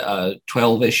out to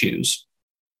 12 issues.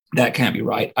 That can't be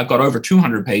right. I've got over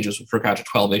 200 pages, which work out to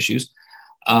 12 issues.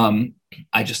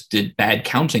 I just did bad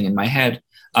counting in my head.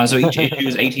 So each issue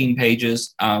is 18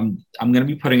 pages. I'm going to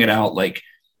be putting it out like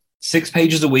 6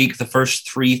 pages a week, the first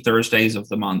 3 Thursdays of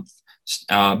the month.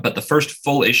 But the first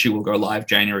full issue will go live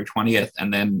January 20th.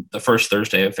 And then the first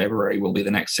Thursday of February will be the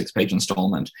next 6-page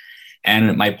installment.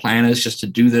 And my plan is just to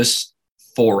do this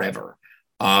forever.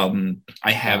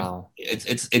 It's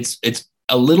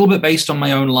a little bit based on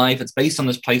my own life. It's based on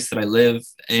this place that I live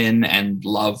in and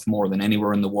love more than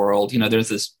anywhere in the world. You know, there's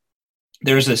this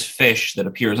there's this fish that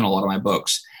appears in a lot of my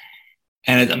books.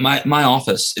 And my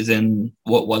office is in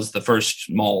what was the first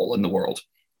mall in the world.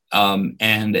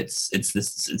 And it's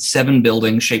 7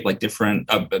 buildings shaped like different,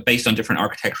 based on different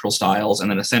architectural styles, and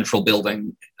then a central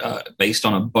building based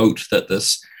on a boat that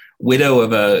this widow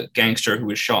of a gangster who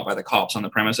was shot by the cops on the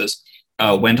premises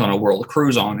went on a world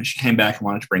cruise on, and she came back and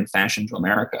wanted to bring fashion to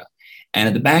America. And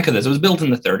at the back of this, it was built in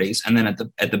the 30s, and then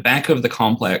at the back of the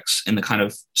complex, in the kind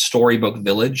of storybook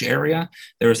village area,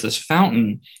 there was this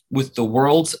fountain with the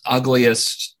world's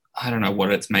ugliest, I don't know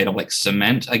what it's made of, like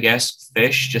cement, I guess,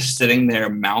 fish just sitting there,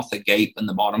 mouth agape in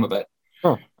the bottom of it.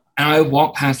 Huh. And I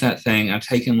walked past that thing. I've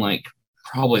taken like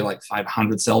probably like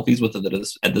 500 selfies with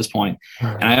it at this point.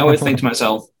 And I always think to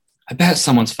myself, I bet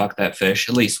someone's fucked that fish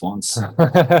at least once.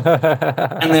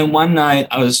 And then one night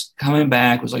I was coming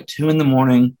back, it was like 2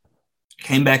 a.m,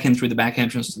 came back in through the back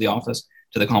entrance to the office,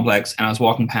 to the complex, and I was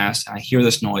walking past, and I hear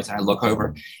this noise, and I look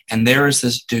over, and there is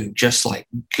this dude just like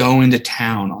going to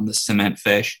town on the cement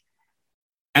fish.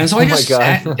 And so I just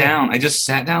sat down. I just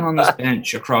sat down on this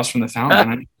bench across from the fountain,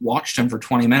 and I watched him for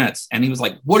 20 minutes. And he was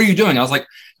like, "What are you doing?" I was like,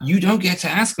 "You don't get to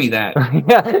ask me that."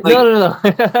 Like, no.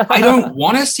 I don't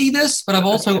want to see this, but I've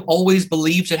also always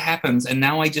believed it happens, and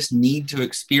now I just need to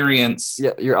experience.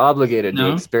 Yeah, you're obligated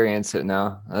to experience it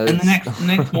now. And the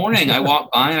next morning, I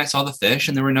walked by and I saw the fish,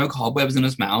 and there were no cobwebs in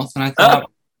his mouth, and I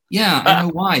thought, "Yeah, I know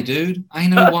why, dude. I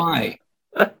know why."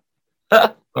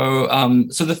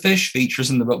 So the fish features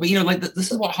in the book, but like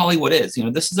this is what Hollywood is.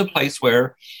 This is a place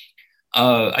where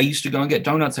I used to go and get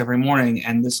donuts every morning,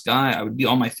 and this guy, I would be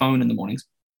on my phone in the mornings,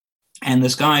 and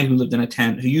this guy who lived in a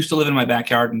tent, who used to live in my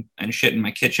backyard and shit in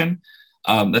my kitchen.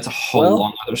 That's a whole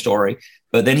long other story.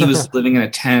 But then he was living in a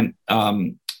tent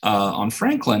on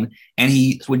Franklin, and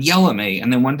he would yell at me.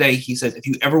 And then one day he says, "If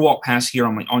you ever walk past here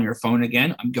on your phone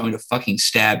again, I'm going to fucking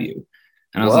stab you."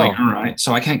 And I was like, "All right."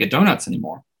 So I can't get donuts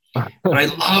anymore. But I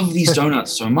love these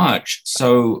donuts so much.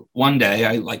 So one day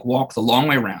I like walk the long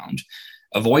way around,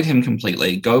 avoid him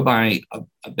completely, go buy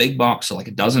a big box of like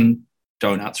a dozen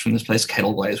donuts from this place,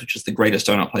 Kettle Glaze, which is the greatest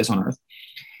donut place on earth.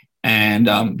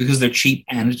 And because they're cheap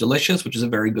and delicious, which is a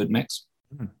very good mix.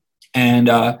 And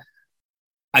I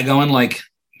go and like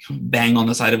bang on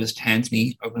the side of his tent, and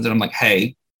he opens it. I'm like,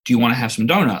 "Hey, do you want to have some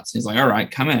donuts?" And he's like, "All right,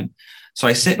 come in." So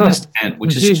I sit in his tent,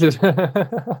 which is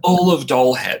full of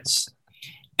doll heads.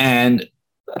 And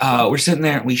we're sitting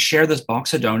there, and we share this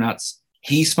box of donuts.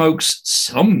 He smokes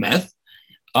some meth.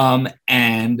 And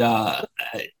at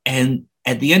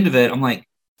the end of it, I'm like,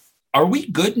 "Are we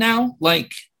good now?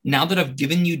 Like, now that I've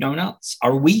given you donuts,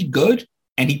 are we good?"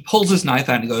 And he pulls his knife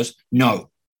out and goes,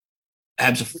 "No,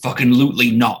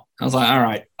 absolutely not." I was like, "All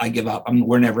right, I give up.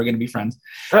 We're never going to be friends."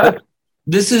 But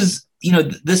this is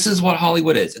what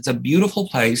Hollywood is. It's a beautiful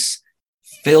place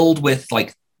filled with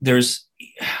like,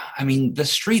 the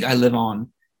street I live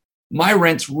on, my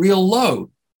rent's real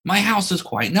low. My house is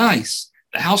quite nice.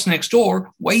 The house next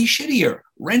door, way shittier.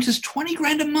 Rent is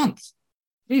 $20,000 a month.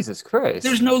 Jesus Christ.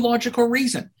 There's no logical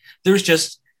reason. There's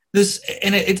just this,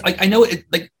 and it's like, I know it,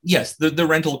 like, yes, the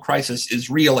rental crisis is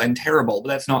real and terrible, but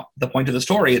that's not the point of the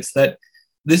story. It's that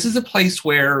this is a place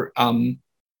where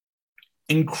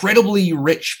incredibly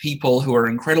rich people who are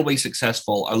incredibly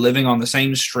successful are living on the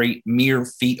same street, mere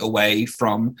feet away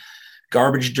from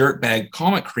garbage dirtbag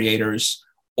comic creators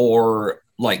or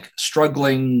like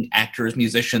struggling actors,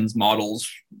 musicians, models,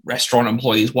 restaurant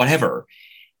employees, whatever.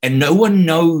 And no one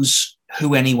knows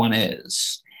who anyone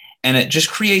is. And it just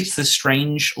creates this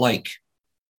strange like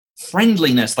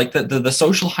friendliness. Like the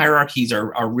social hierarchies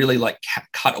are really like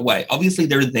cut away. Obviously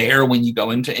they're there when you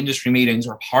go into industry meetings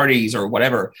or parties or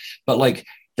whatever, but like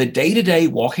the day-to-day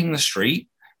walking the street,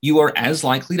 you are as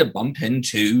likely to bump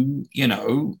into,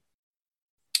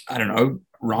 I don't know,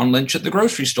 Ron Lynch at the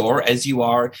grocery store as you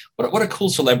are. What a cool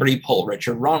celebrity, Paul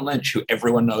Richard. Ron Lynch, who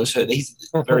everyone knows, he's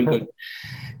a very good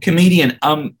comedian.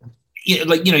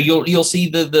 You'll see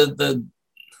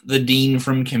the dean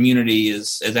from Community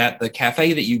is at the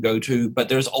cafe that you go to, but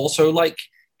there's also like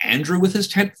Andrew with his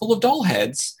tent full of doll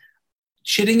heads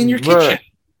shitting in your kitchen,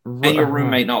 and your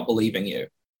roommate not believing you.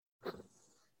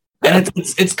 And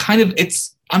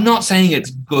I'm not saying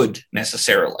it's good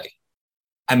necessarily.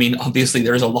 I mean, obviously,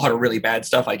 there's a lot of really bad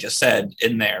stuff I just said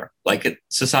in there. Like,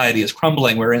 society is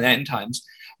crumbling. We're in end times.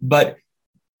 But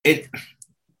it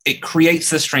creates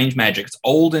this strange magic. It's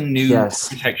old and new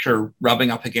architecture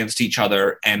rubbing up against each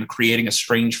other and creating a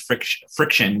strange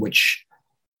friction, which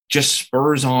just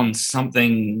spurs on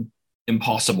something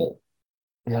impossible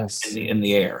in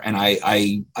the air. And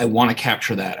I want to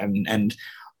capture that. And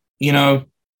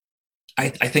I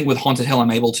think with Haunted Hill,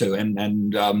 I'm able to.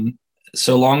 And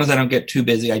so long as I don't get too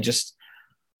busy, I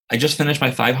I just finished my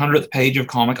 500th page of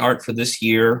comic art for this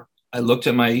year. I looked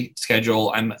at my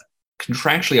schedule. I'm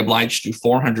contractually obliged to do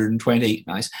 420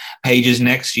 pages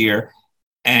next year.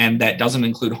 And that doesn't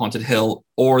include Haunted Hill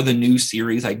or the new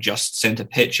series I just sent a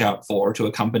pitch out for to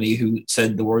a company who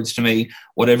said the words to me,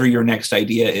 whatever your next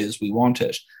idea is, we want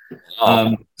it.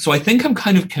 So I think I'm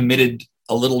kind of committed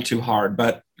a little too hard,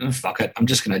 but fuck it. I'm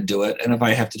just going to do it. And if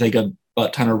I have to take a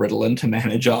butt ton of Ritalin to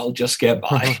manage, I'll just get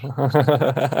by.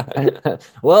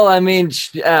 Well, I mean,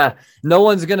 no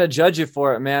one's going to judge you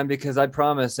for it, man, because I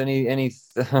promise I'm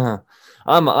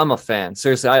a fan.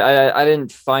 Seriously, I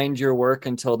didn't find your work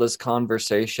until this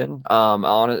conversation.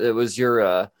 It was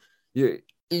your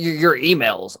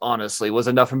emails, honestly, was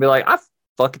enough for me to be like, I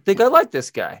fucking think I like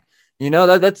this guy. You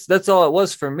know, that's all it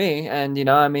was for me. And, you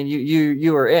know, I mean,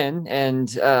 you were in,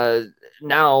 and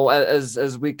now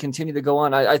as we continue to go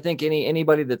on, I think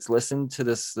anybody that's listened to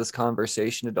this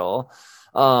conversation at all,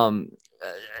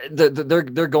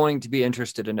 they're going to be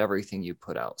interested in everything you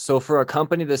put out. So for a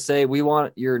company to say, we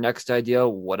want your next idea,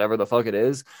 whatever the fuck it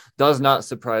is, does not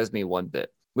surprise me one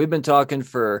bit. We've been talking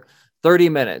for 30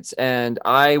 minutes and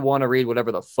I want to read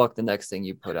whatever the fuck the next thing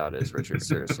you put out is, Richard.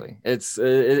 Seriously. It's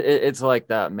like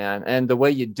that, man. And the way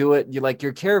you do it,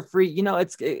 you're carefree, you know,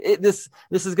 this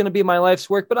is going to be my life's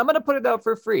work, but I'm going to put it out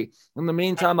for free. In the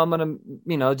meantime, I'm going to,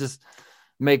 you know, just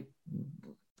make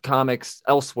comics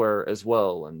elsewhere as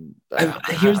well. And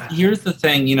here's the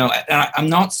thing, you know, I'm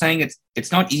not saying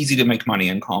it's not easy to make money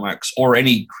in comics or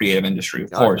any creative industry, of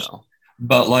course,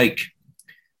 but like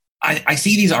I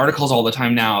see these articles all the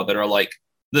time now that are like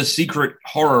the secret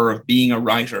horror of being a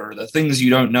writer, the things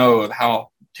you don't know of how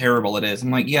terrible it is.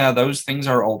 I'm like, yeah, those things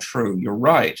are all true. You're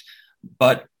right.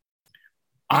 But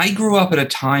I grew up at a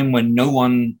time when no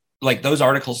one, like, those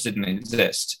articles didn't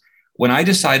exist. When I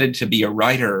decided to be a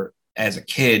writer as a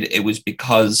kid, it was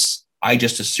because I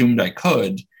just assumed I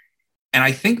could. And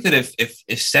I think that if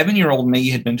 7-year-old me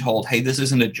had been told, hey, this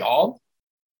isn't a job,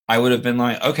 I would have been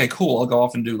like, okay, cool, I'll go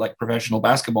off and do like professional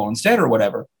basketball instead or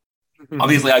whatever.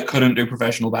 Obviously, I couldn't do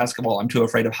professional basketball. I'm too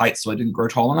afraid of heights, so I didn't grow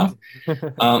tall enough.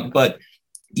 But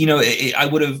you know, I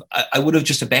would have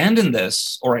just abandoned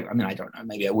this, or I mean, I don't know,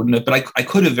 maybe I wouldn't have, but I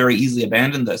could have very easily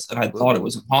abandoned this if I thought it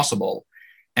was impossible.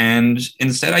 And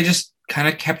instead, I just kind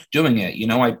of kept doing it. You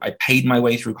know, I paid my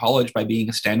way through college by being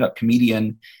a stand-up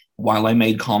comedian while I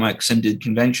made comics and did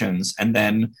conventions, and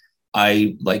then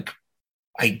I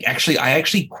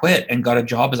actually quit and got a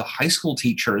job as a high school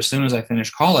teacher as soon as I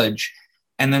finished college.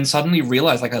 And then suddenly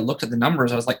realized, like, I looked at the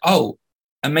numbers, I was like, oh,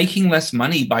 I'm making less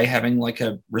money by having like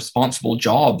a responsible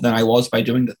job than I was by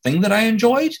doing the thing that I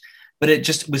enjoyed. But it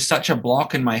just was such a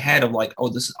block in my head of like,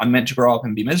 oh, I'm meant to grow up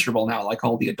and be miserable now, like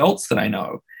all the adults that I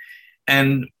know.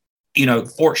 And, you know,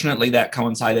 fortunately that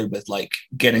coincided with like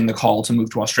getting the call to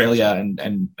move to Australia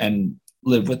and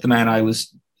live with the man I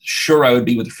was sure I would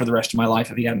be with for the rest of my life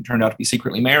if he hadn't turned out to be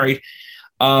secretly married,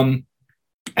 and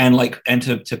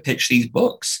to pitch these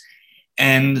books.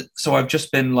 And so I've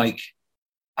just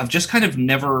kind of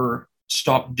never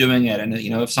stopped doing it. And,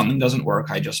 you know, if something doesn't work,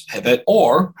 I just pivot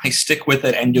or I stick with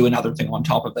it and do another thing on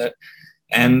top of it.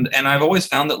 And I've always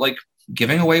found that like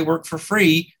giving away work for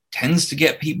free tends to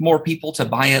get more people to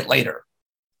buy it later.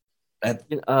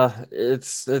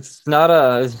 It's not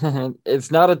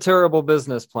a terrible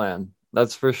business plan.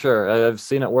 That's for sure. I've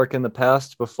seen it work in the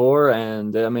past before.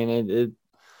 And I mean,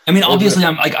 obviously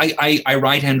I'm like, I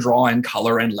write and draw and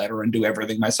color and letter and do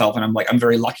everything myself. And I'm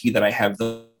very lucky that I have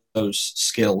those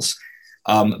skills.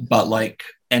 But like,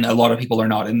 and a lot of people are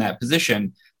not in that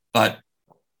position, but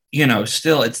you know,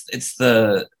 still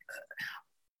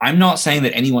I'm not saying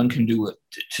that anyone can do it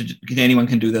anyone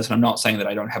can do this. And I'm not saying that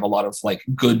I don't have a lot of like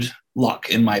good luck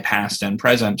in my past and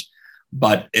present,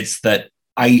 but it's that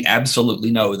I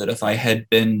absolutely know that if I had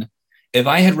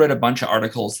read a bunch of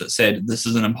articles that said this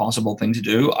is an impossible thing to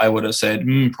do, I would have said,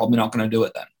 probably not going to do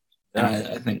it then. And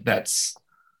I think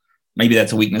maybe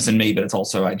that's a weakness in me, but it's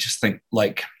also, I just think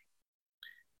like,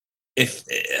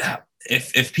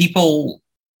 if people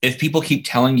keep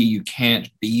telling you can't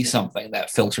be something,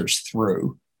 that filters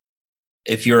through.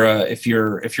 If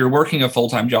you're working a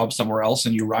full-time job somewhere else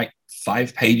and you write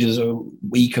 5 pages a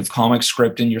week of comic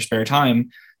script in your spare time,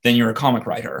 then you're a comic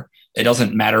writer. It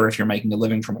doesn't matter if you're making a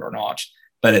living from it or not,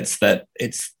 but it's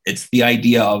the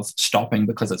idea of stopping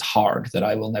because it's hard that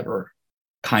I will never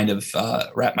kind of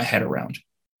wrap my head around.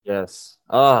 Yes.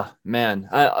 Man.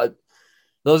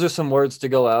 Those are some words to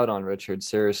go out on, Richard.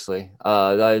 Seriously.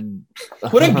 What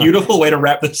a beautiful way to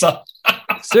wrap this up.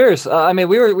 Seriously. I mean,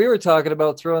 we were talking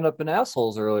about throwing up in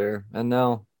assholes earlier, and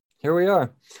now here we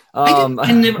are.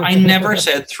 I never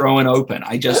said throwing open.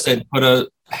 I just said put a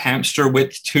hamster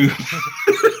with 2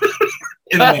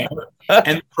 in there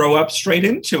and throw up straight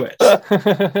into it.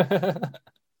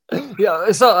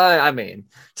 Yeah, so I mean,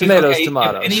 tomatoes, okay,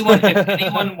 tomatoes. If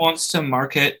anyone wants to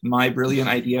market my brilliant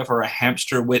idea for a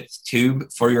hamster width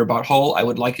tube for your butthole, I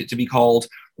would like it to be called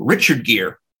Richard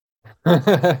Gere.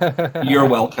 You're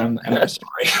welcome, and I'm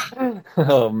sorry.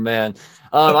 Oh man,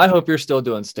 I hope you're still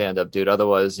doing stand up, dude.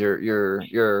 Otherwise,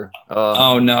 you're.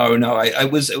 Oh no,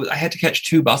 I had to catch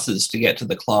 2 buses to get to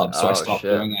the club, so I stopped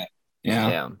doing it.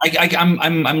 Yeah,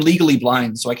 I'm legally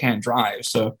blind, so I can't drive.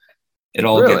 So it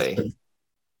all really.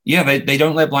 Yeah, they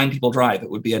don't let blind people drive. It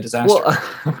would be a disaster. Well,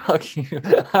 fuck you.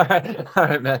 All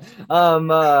right, man.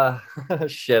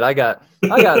 Shit, I got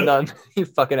none. You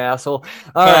fucking asshole.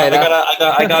 All right,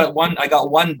 I got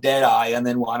one dead eye and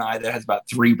then one eye that has about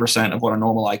 3% of what a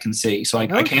normal eye can see. So I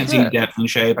can't see depth and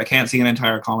shape. I can't see an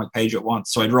entire comic page at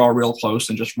once. So I draw real close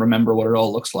and just remember what it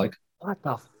all looks like. What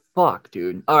the fuck,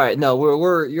 dude? All right, no,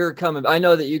 you're coming. I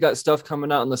know that you got stuff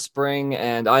coming out in the spring,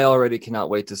 and I already cannot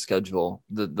wait to schedule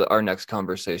our next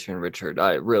conversation, Richard.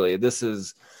 I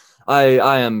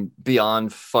am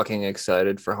beyond fucking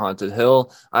excited for Haunted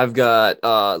Hill. I've got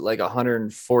like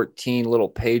 114 little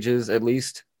pages, at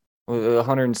least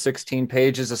 116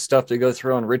 pages of stuff to go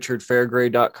through on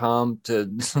richardfairgray.com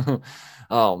to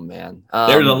oh man.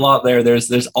 There's a lot there.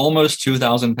 There's almost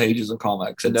 2,000 pages of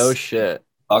comics. No shit.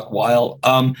 Fuck wild.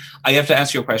 I have to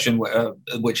ask you a question,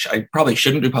 which I probably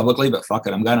shouldn't do publicly, but fuck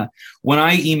it, I'm gonna. When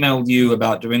I emailed you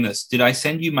about doing this, did I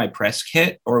send you my press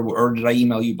kit, or did I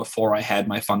email you before I had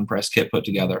my fun press kit put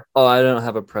together? Oh, I don't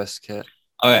have a press kit.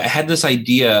 I had this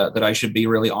idea that I should be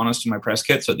really honest in my press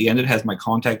kit, so at the end it has my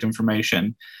contact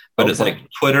information, but It's like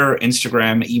Twitter,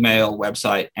 Instagram, email,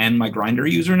 website, and my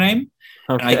Grindr username.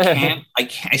 Okay. And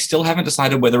I still haven't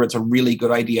decided whether it's a really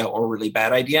good idea or a really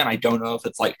bad idea. And I don't know if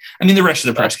it's like, I mean, the rest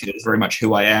of the press kit is very much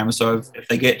who I am. So if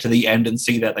they get to the end and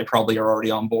see that, they probably are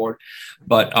already on board.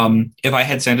 But if I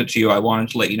had sent it to you, I wanted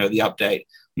to let you know the update.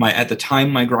 At the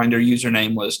time, my Grindr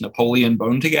username was Napoleon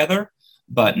Bone Together,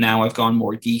 but now I've gone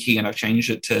more geeky and I've changed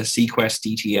it to Sequest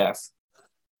DTF.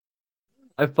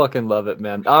 I fucking love it,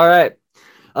 man. All right.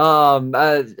 You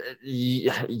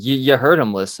heard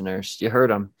him, listeners. You heard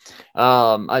him.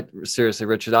 I seriously,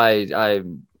 Richard,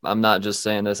 I'm not just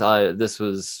saying this. This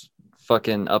was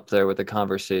fucking up there with the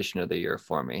conversation of the year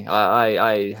for me.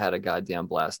 I had a goddamn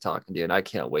blast talking to you, and I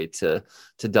can't wait to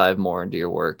dive more into your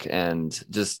work and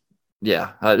just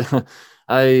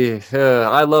I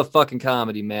love fucking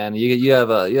comedy, man. You have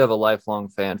a lifelong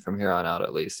fan from here on out,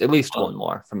 at least one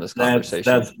more from this conversation.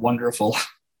 That's wonderful.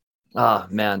 Ah,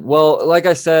 man. Well, like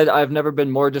I said, I've never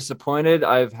been more disappointed.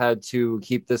 I've had to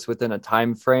keep this within a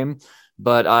time frame,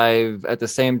 but at the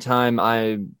same time,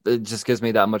 it just gives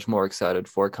me that much more excited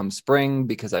for come spring,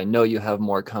 because I know you have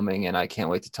more coming and I can't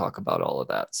wait to talk about all of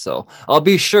that. So I'll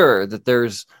be sure that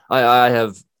I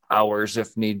have hours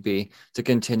if need be to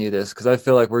continue this, because I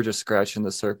feel like we're just scratching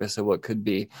the surface of what could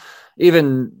be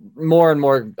even more and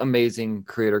more amazing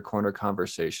Creator Corner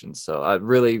conversations. So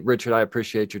Richard, I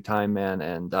appreciate your time, man,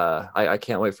 and I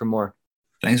can't wait for more.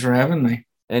 Thanks for having me.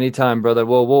 Anytime, brother.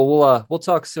 We'll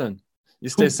talk soon. You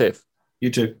stay safe. You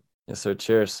too. Yes, sir.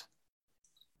 Cheers.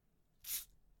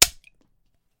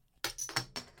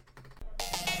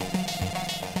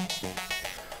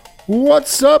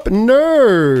 What's up,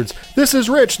 nerds? This is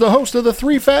Rich, the host of the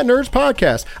Three Fat Nerds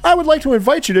podcast. I would like to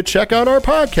invite you to check out our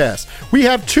podcast. We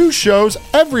have 2 shows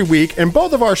every week, and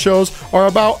both of our shows are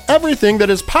about everything that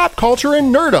is pop culture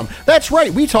and nerdom. That's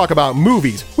right, we talk about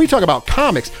movies, we talk about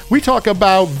comics, we talk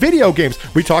about video games,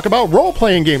 we talk about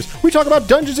role-playing games, we talk about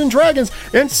Dungeons and Dragons,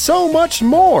 and so much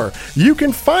more. You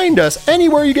can find us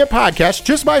anywhere you get podcasts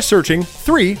just by searching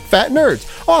 3 Fat Nerds.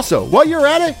 Also, while you're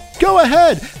at it, go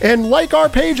ahead and like our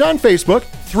page on Facebook,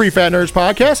 3 Fat Nerds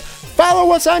Podcast.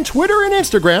 Follow us on Twitter and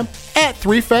Instagram at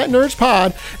 3 Fat Nerds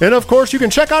Pod. And of course, you can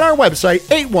check out our website,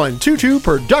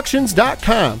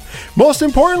 8122productions.com. Most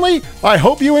importantly, I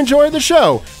hope you enjoyed the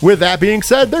show. With that being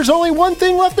said, there's only one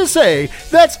thing left to say.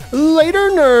 That's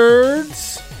later,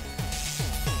 nerds.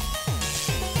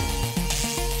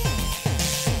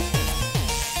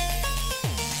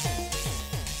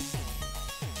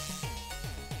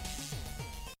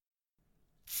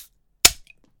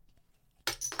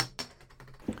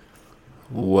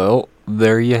 Well,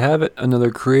 there you have it.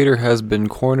 Another creator has been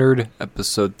cornered.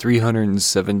 Episode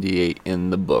 378 in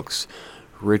the books.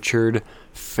 Richard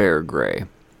Fairgray.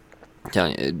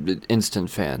 Instant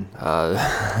fan.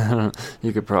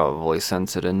 You could probably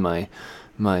sense it in my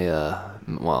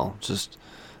just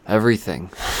everything.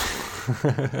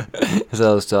 As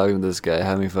I was talking to this guy,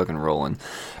 had me fucking rolling.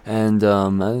 And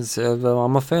I'm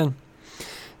a fan.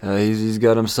 He's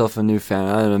got himself a new fan.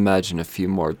 I'd imagine a few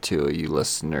more too, you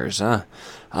listeners, huh?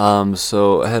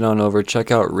 So head on over,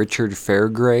 check out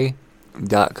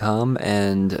richardfairgray.com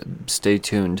and stay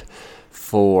tuned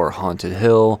for Haunted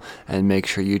Hill, and make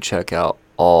sure you check out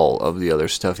all of the other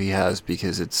stuff he has,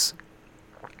 because it's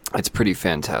pretty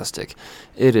fantastic.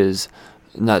 It is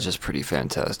not just pretty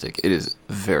fantastic, it is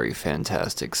very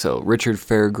fantastic. So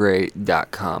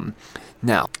richardfairgray.com.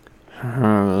 Now,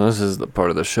 this is the part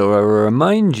of the show where I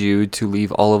remind you to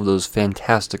leave all of those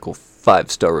fantastical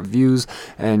 5-star reviews,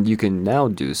 and you can now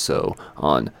do so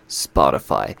on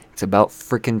Spotify. It's about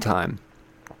frickin' time.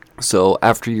 So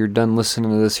after you're done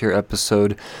listening to this here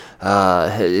episode,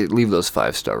 leave those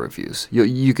 5-star reviews.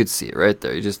 You could see it right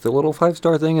there. Just the little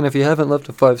 5-star thing. And if you haven't left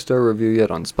a 5-star review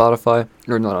yet on Spotify,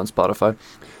 or not on Spotify,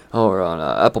 or on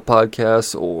Apple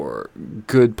Podcasts, or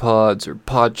Good Pods, or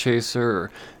Podchaser,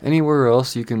 or anywhere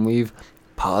else you can leave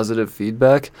positive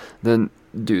feedback, then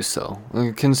do so.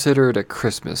 Consider it a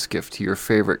Christmas gift to your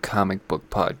favorite comic book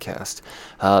podcast.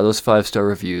 Those 5-star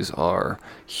reviews are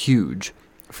huge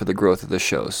for the growth of the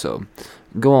show, so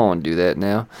go on, do that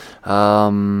now.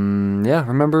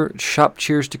 Remember,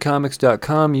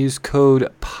 shopcheerstocomics.com. Use code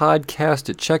podcast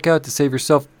at checkout to save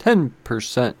yourself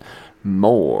 10%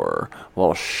 more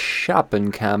while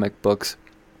shopping comic books.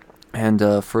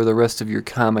 And for the rest of your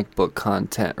comic book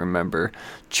content, remember,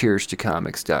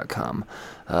 cheerstocomics.com.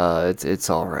 It's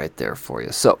all right there for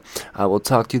you. So, I will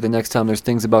talk to you the next time there's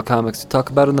things about comics to talk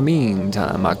about. In the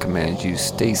meantime, I command you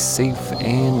stay safe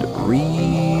and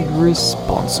read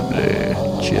responsibly.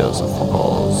 Cheers,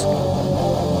 falls.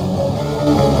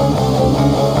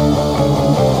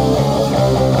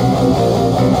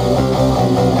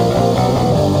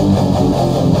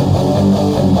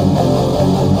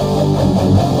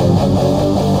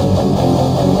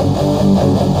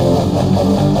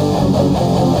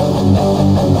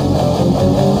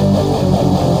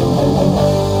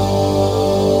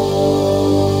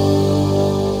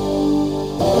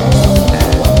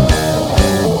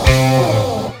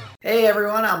 Hey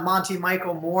everyone, I'm Monty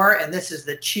Michael Moore, and this is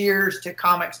the Cheers to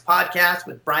Comics podcast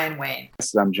with Brian Wayne.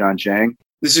 I'm John Chang.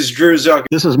 This is Drew Zuck.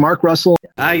 This is Mark Russell.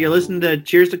 You're listening to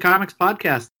Cheers to Comics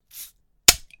podcast.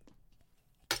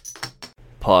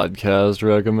 Podcast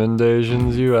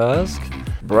recommendations, you ask?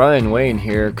 Brian Wayne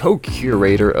here,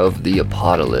 co-curator of The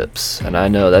Apocalypse. And I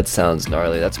know that sounds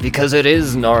gnarly. That's because it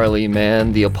is gnarly,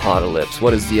 man. The Apocalypse.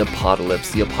 What is The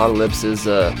Apocalypse? The Apocalypse is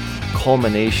a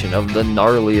culmination of the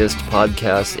gnarliest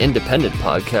podcast, independent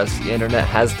podcast the internet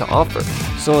has to offer.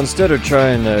 So instead of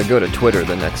trying to go to Twitter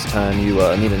the next time you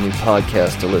need a new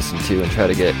podcast to listen to and try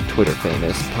to get Twitter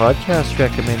famous, podcast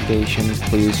recommendations,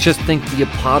 please. Just think The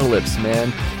Apocalypse,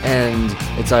 man. And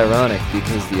it's ironic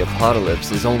because The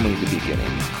Apocalypse is only the beginning.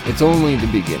 It's only the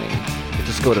beginning. But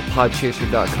just go to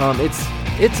podchaser.com.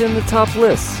 It's in the top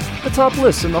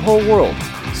lists in the whole world.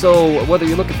 So whether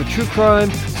you're looking for true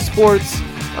crime, sports,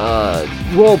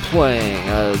 role-playing,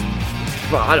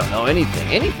 I don't know,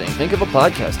 anything. Think of a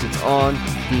podcast. It's on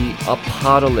The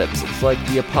Apocalypse. It's like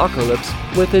the apocalypse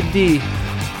with a D.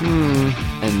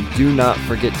 And do not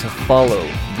forget to follow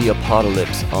The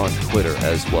Apocalypse on Twitter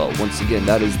as well. Once again,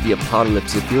 that is The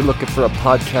Apocalypse. If you're looking for a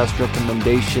podcast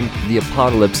recommendation, The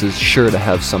Apocalypse is sure to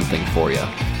have something for you.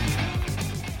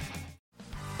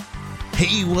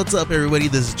 Hey, what's up, everybody?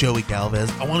 This is Joey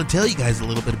Galvez. I want to tell you guys a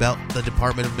little bit about the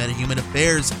Department of Metahuman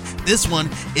Affairs. This one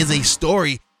is a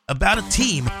story about a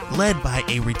team led by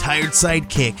a retired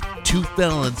sidekick, 2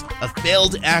 felons, a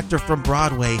failed actor from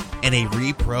Broadway, and a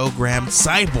reprogrammed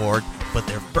cyborg. But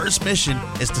their first mission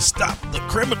is to stop the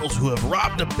criminals who have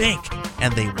robbed a bank,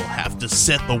 and they will have to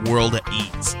set the world at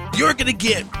ease. You're going to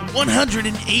get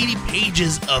 180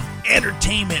 pages of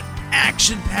entertainment,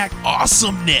 action-packed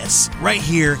awesomeness right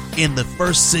here in the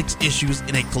first 6 issues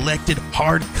in a collected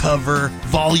hardcover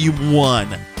volume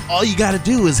 1. All you got to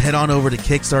do is head on over to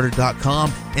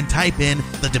Kickstarter.com and type in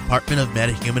the Department of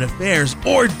Metahuman Affairs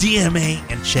or DMA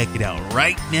and check it out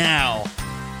right now.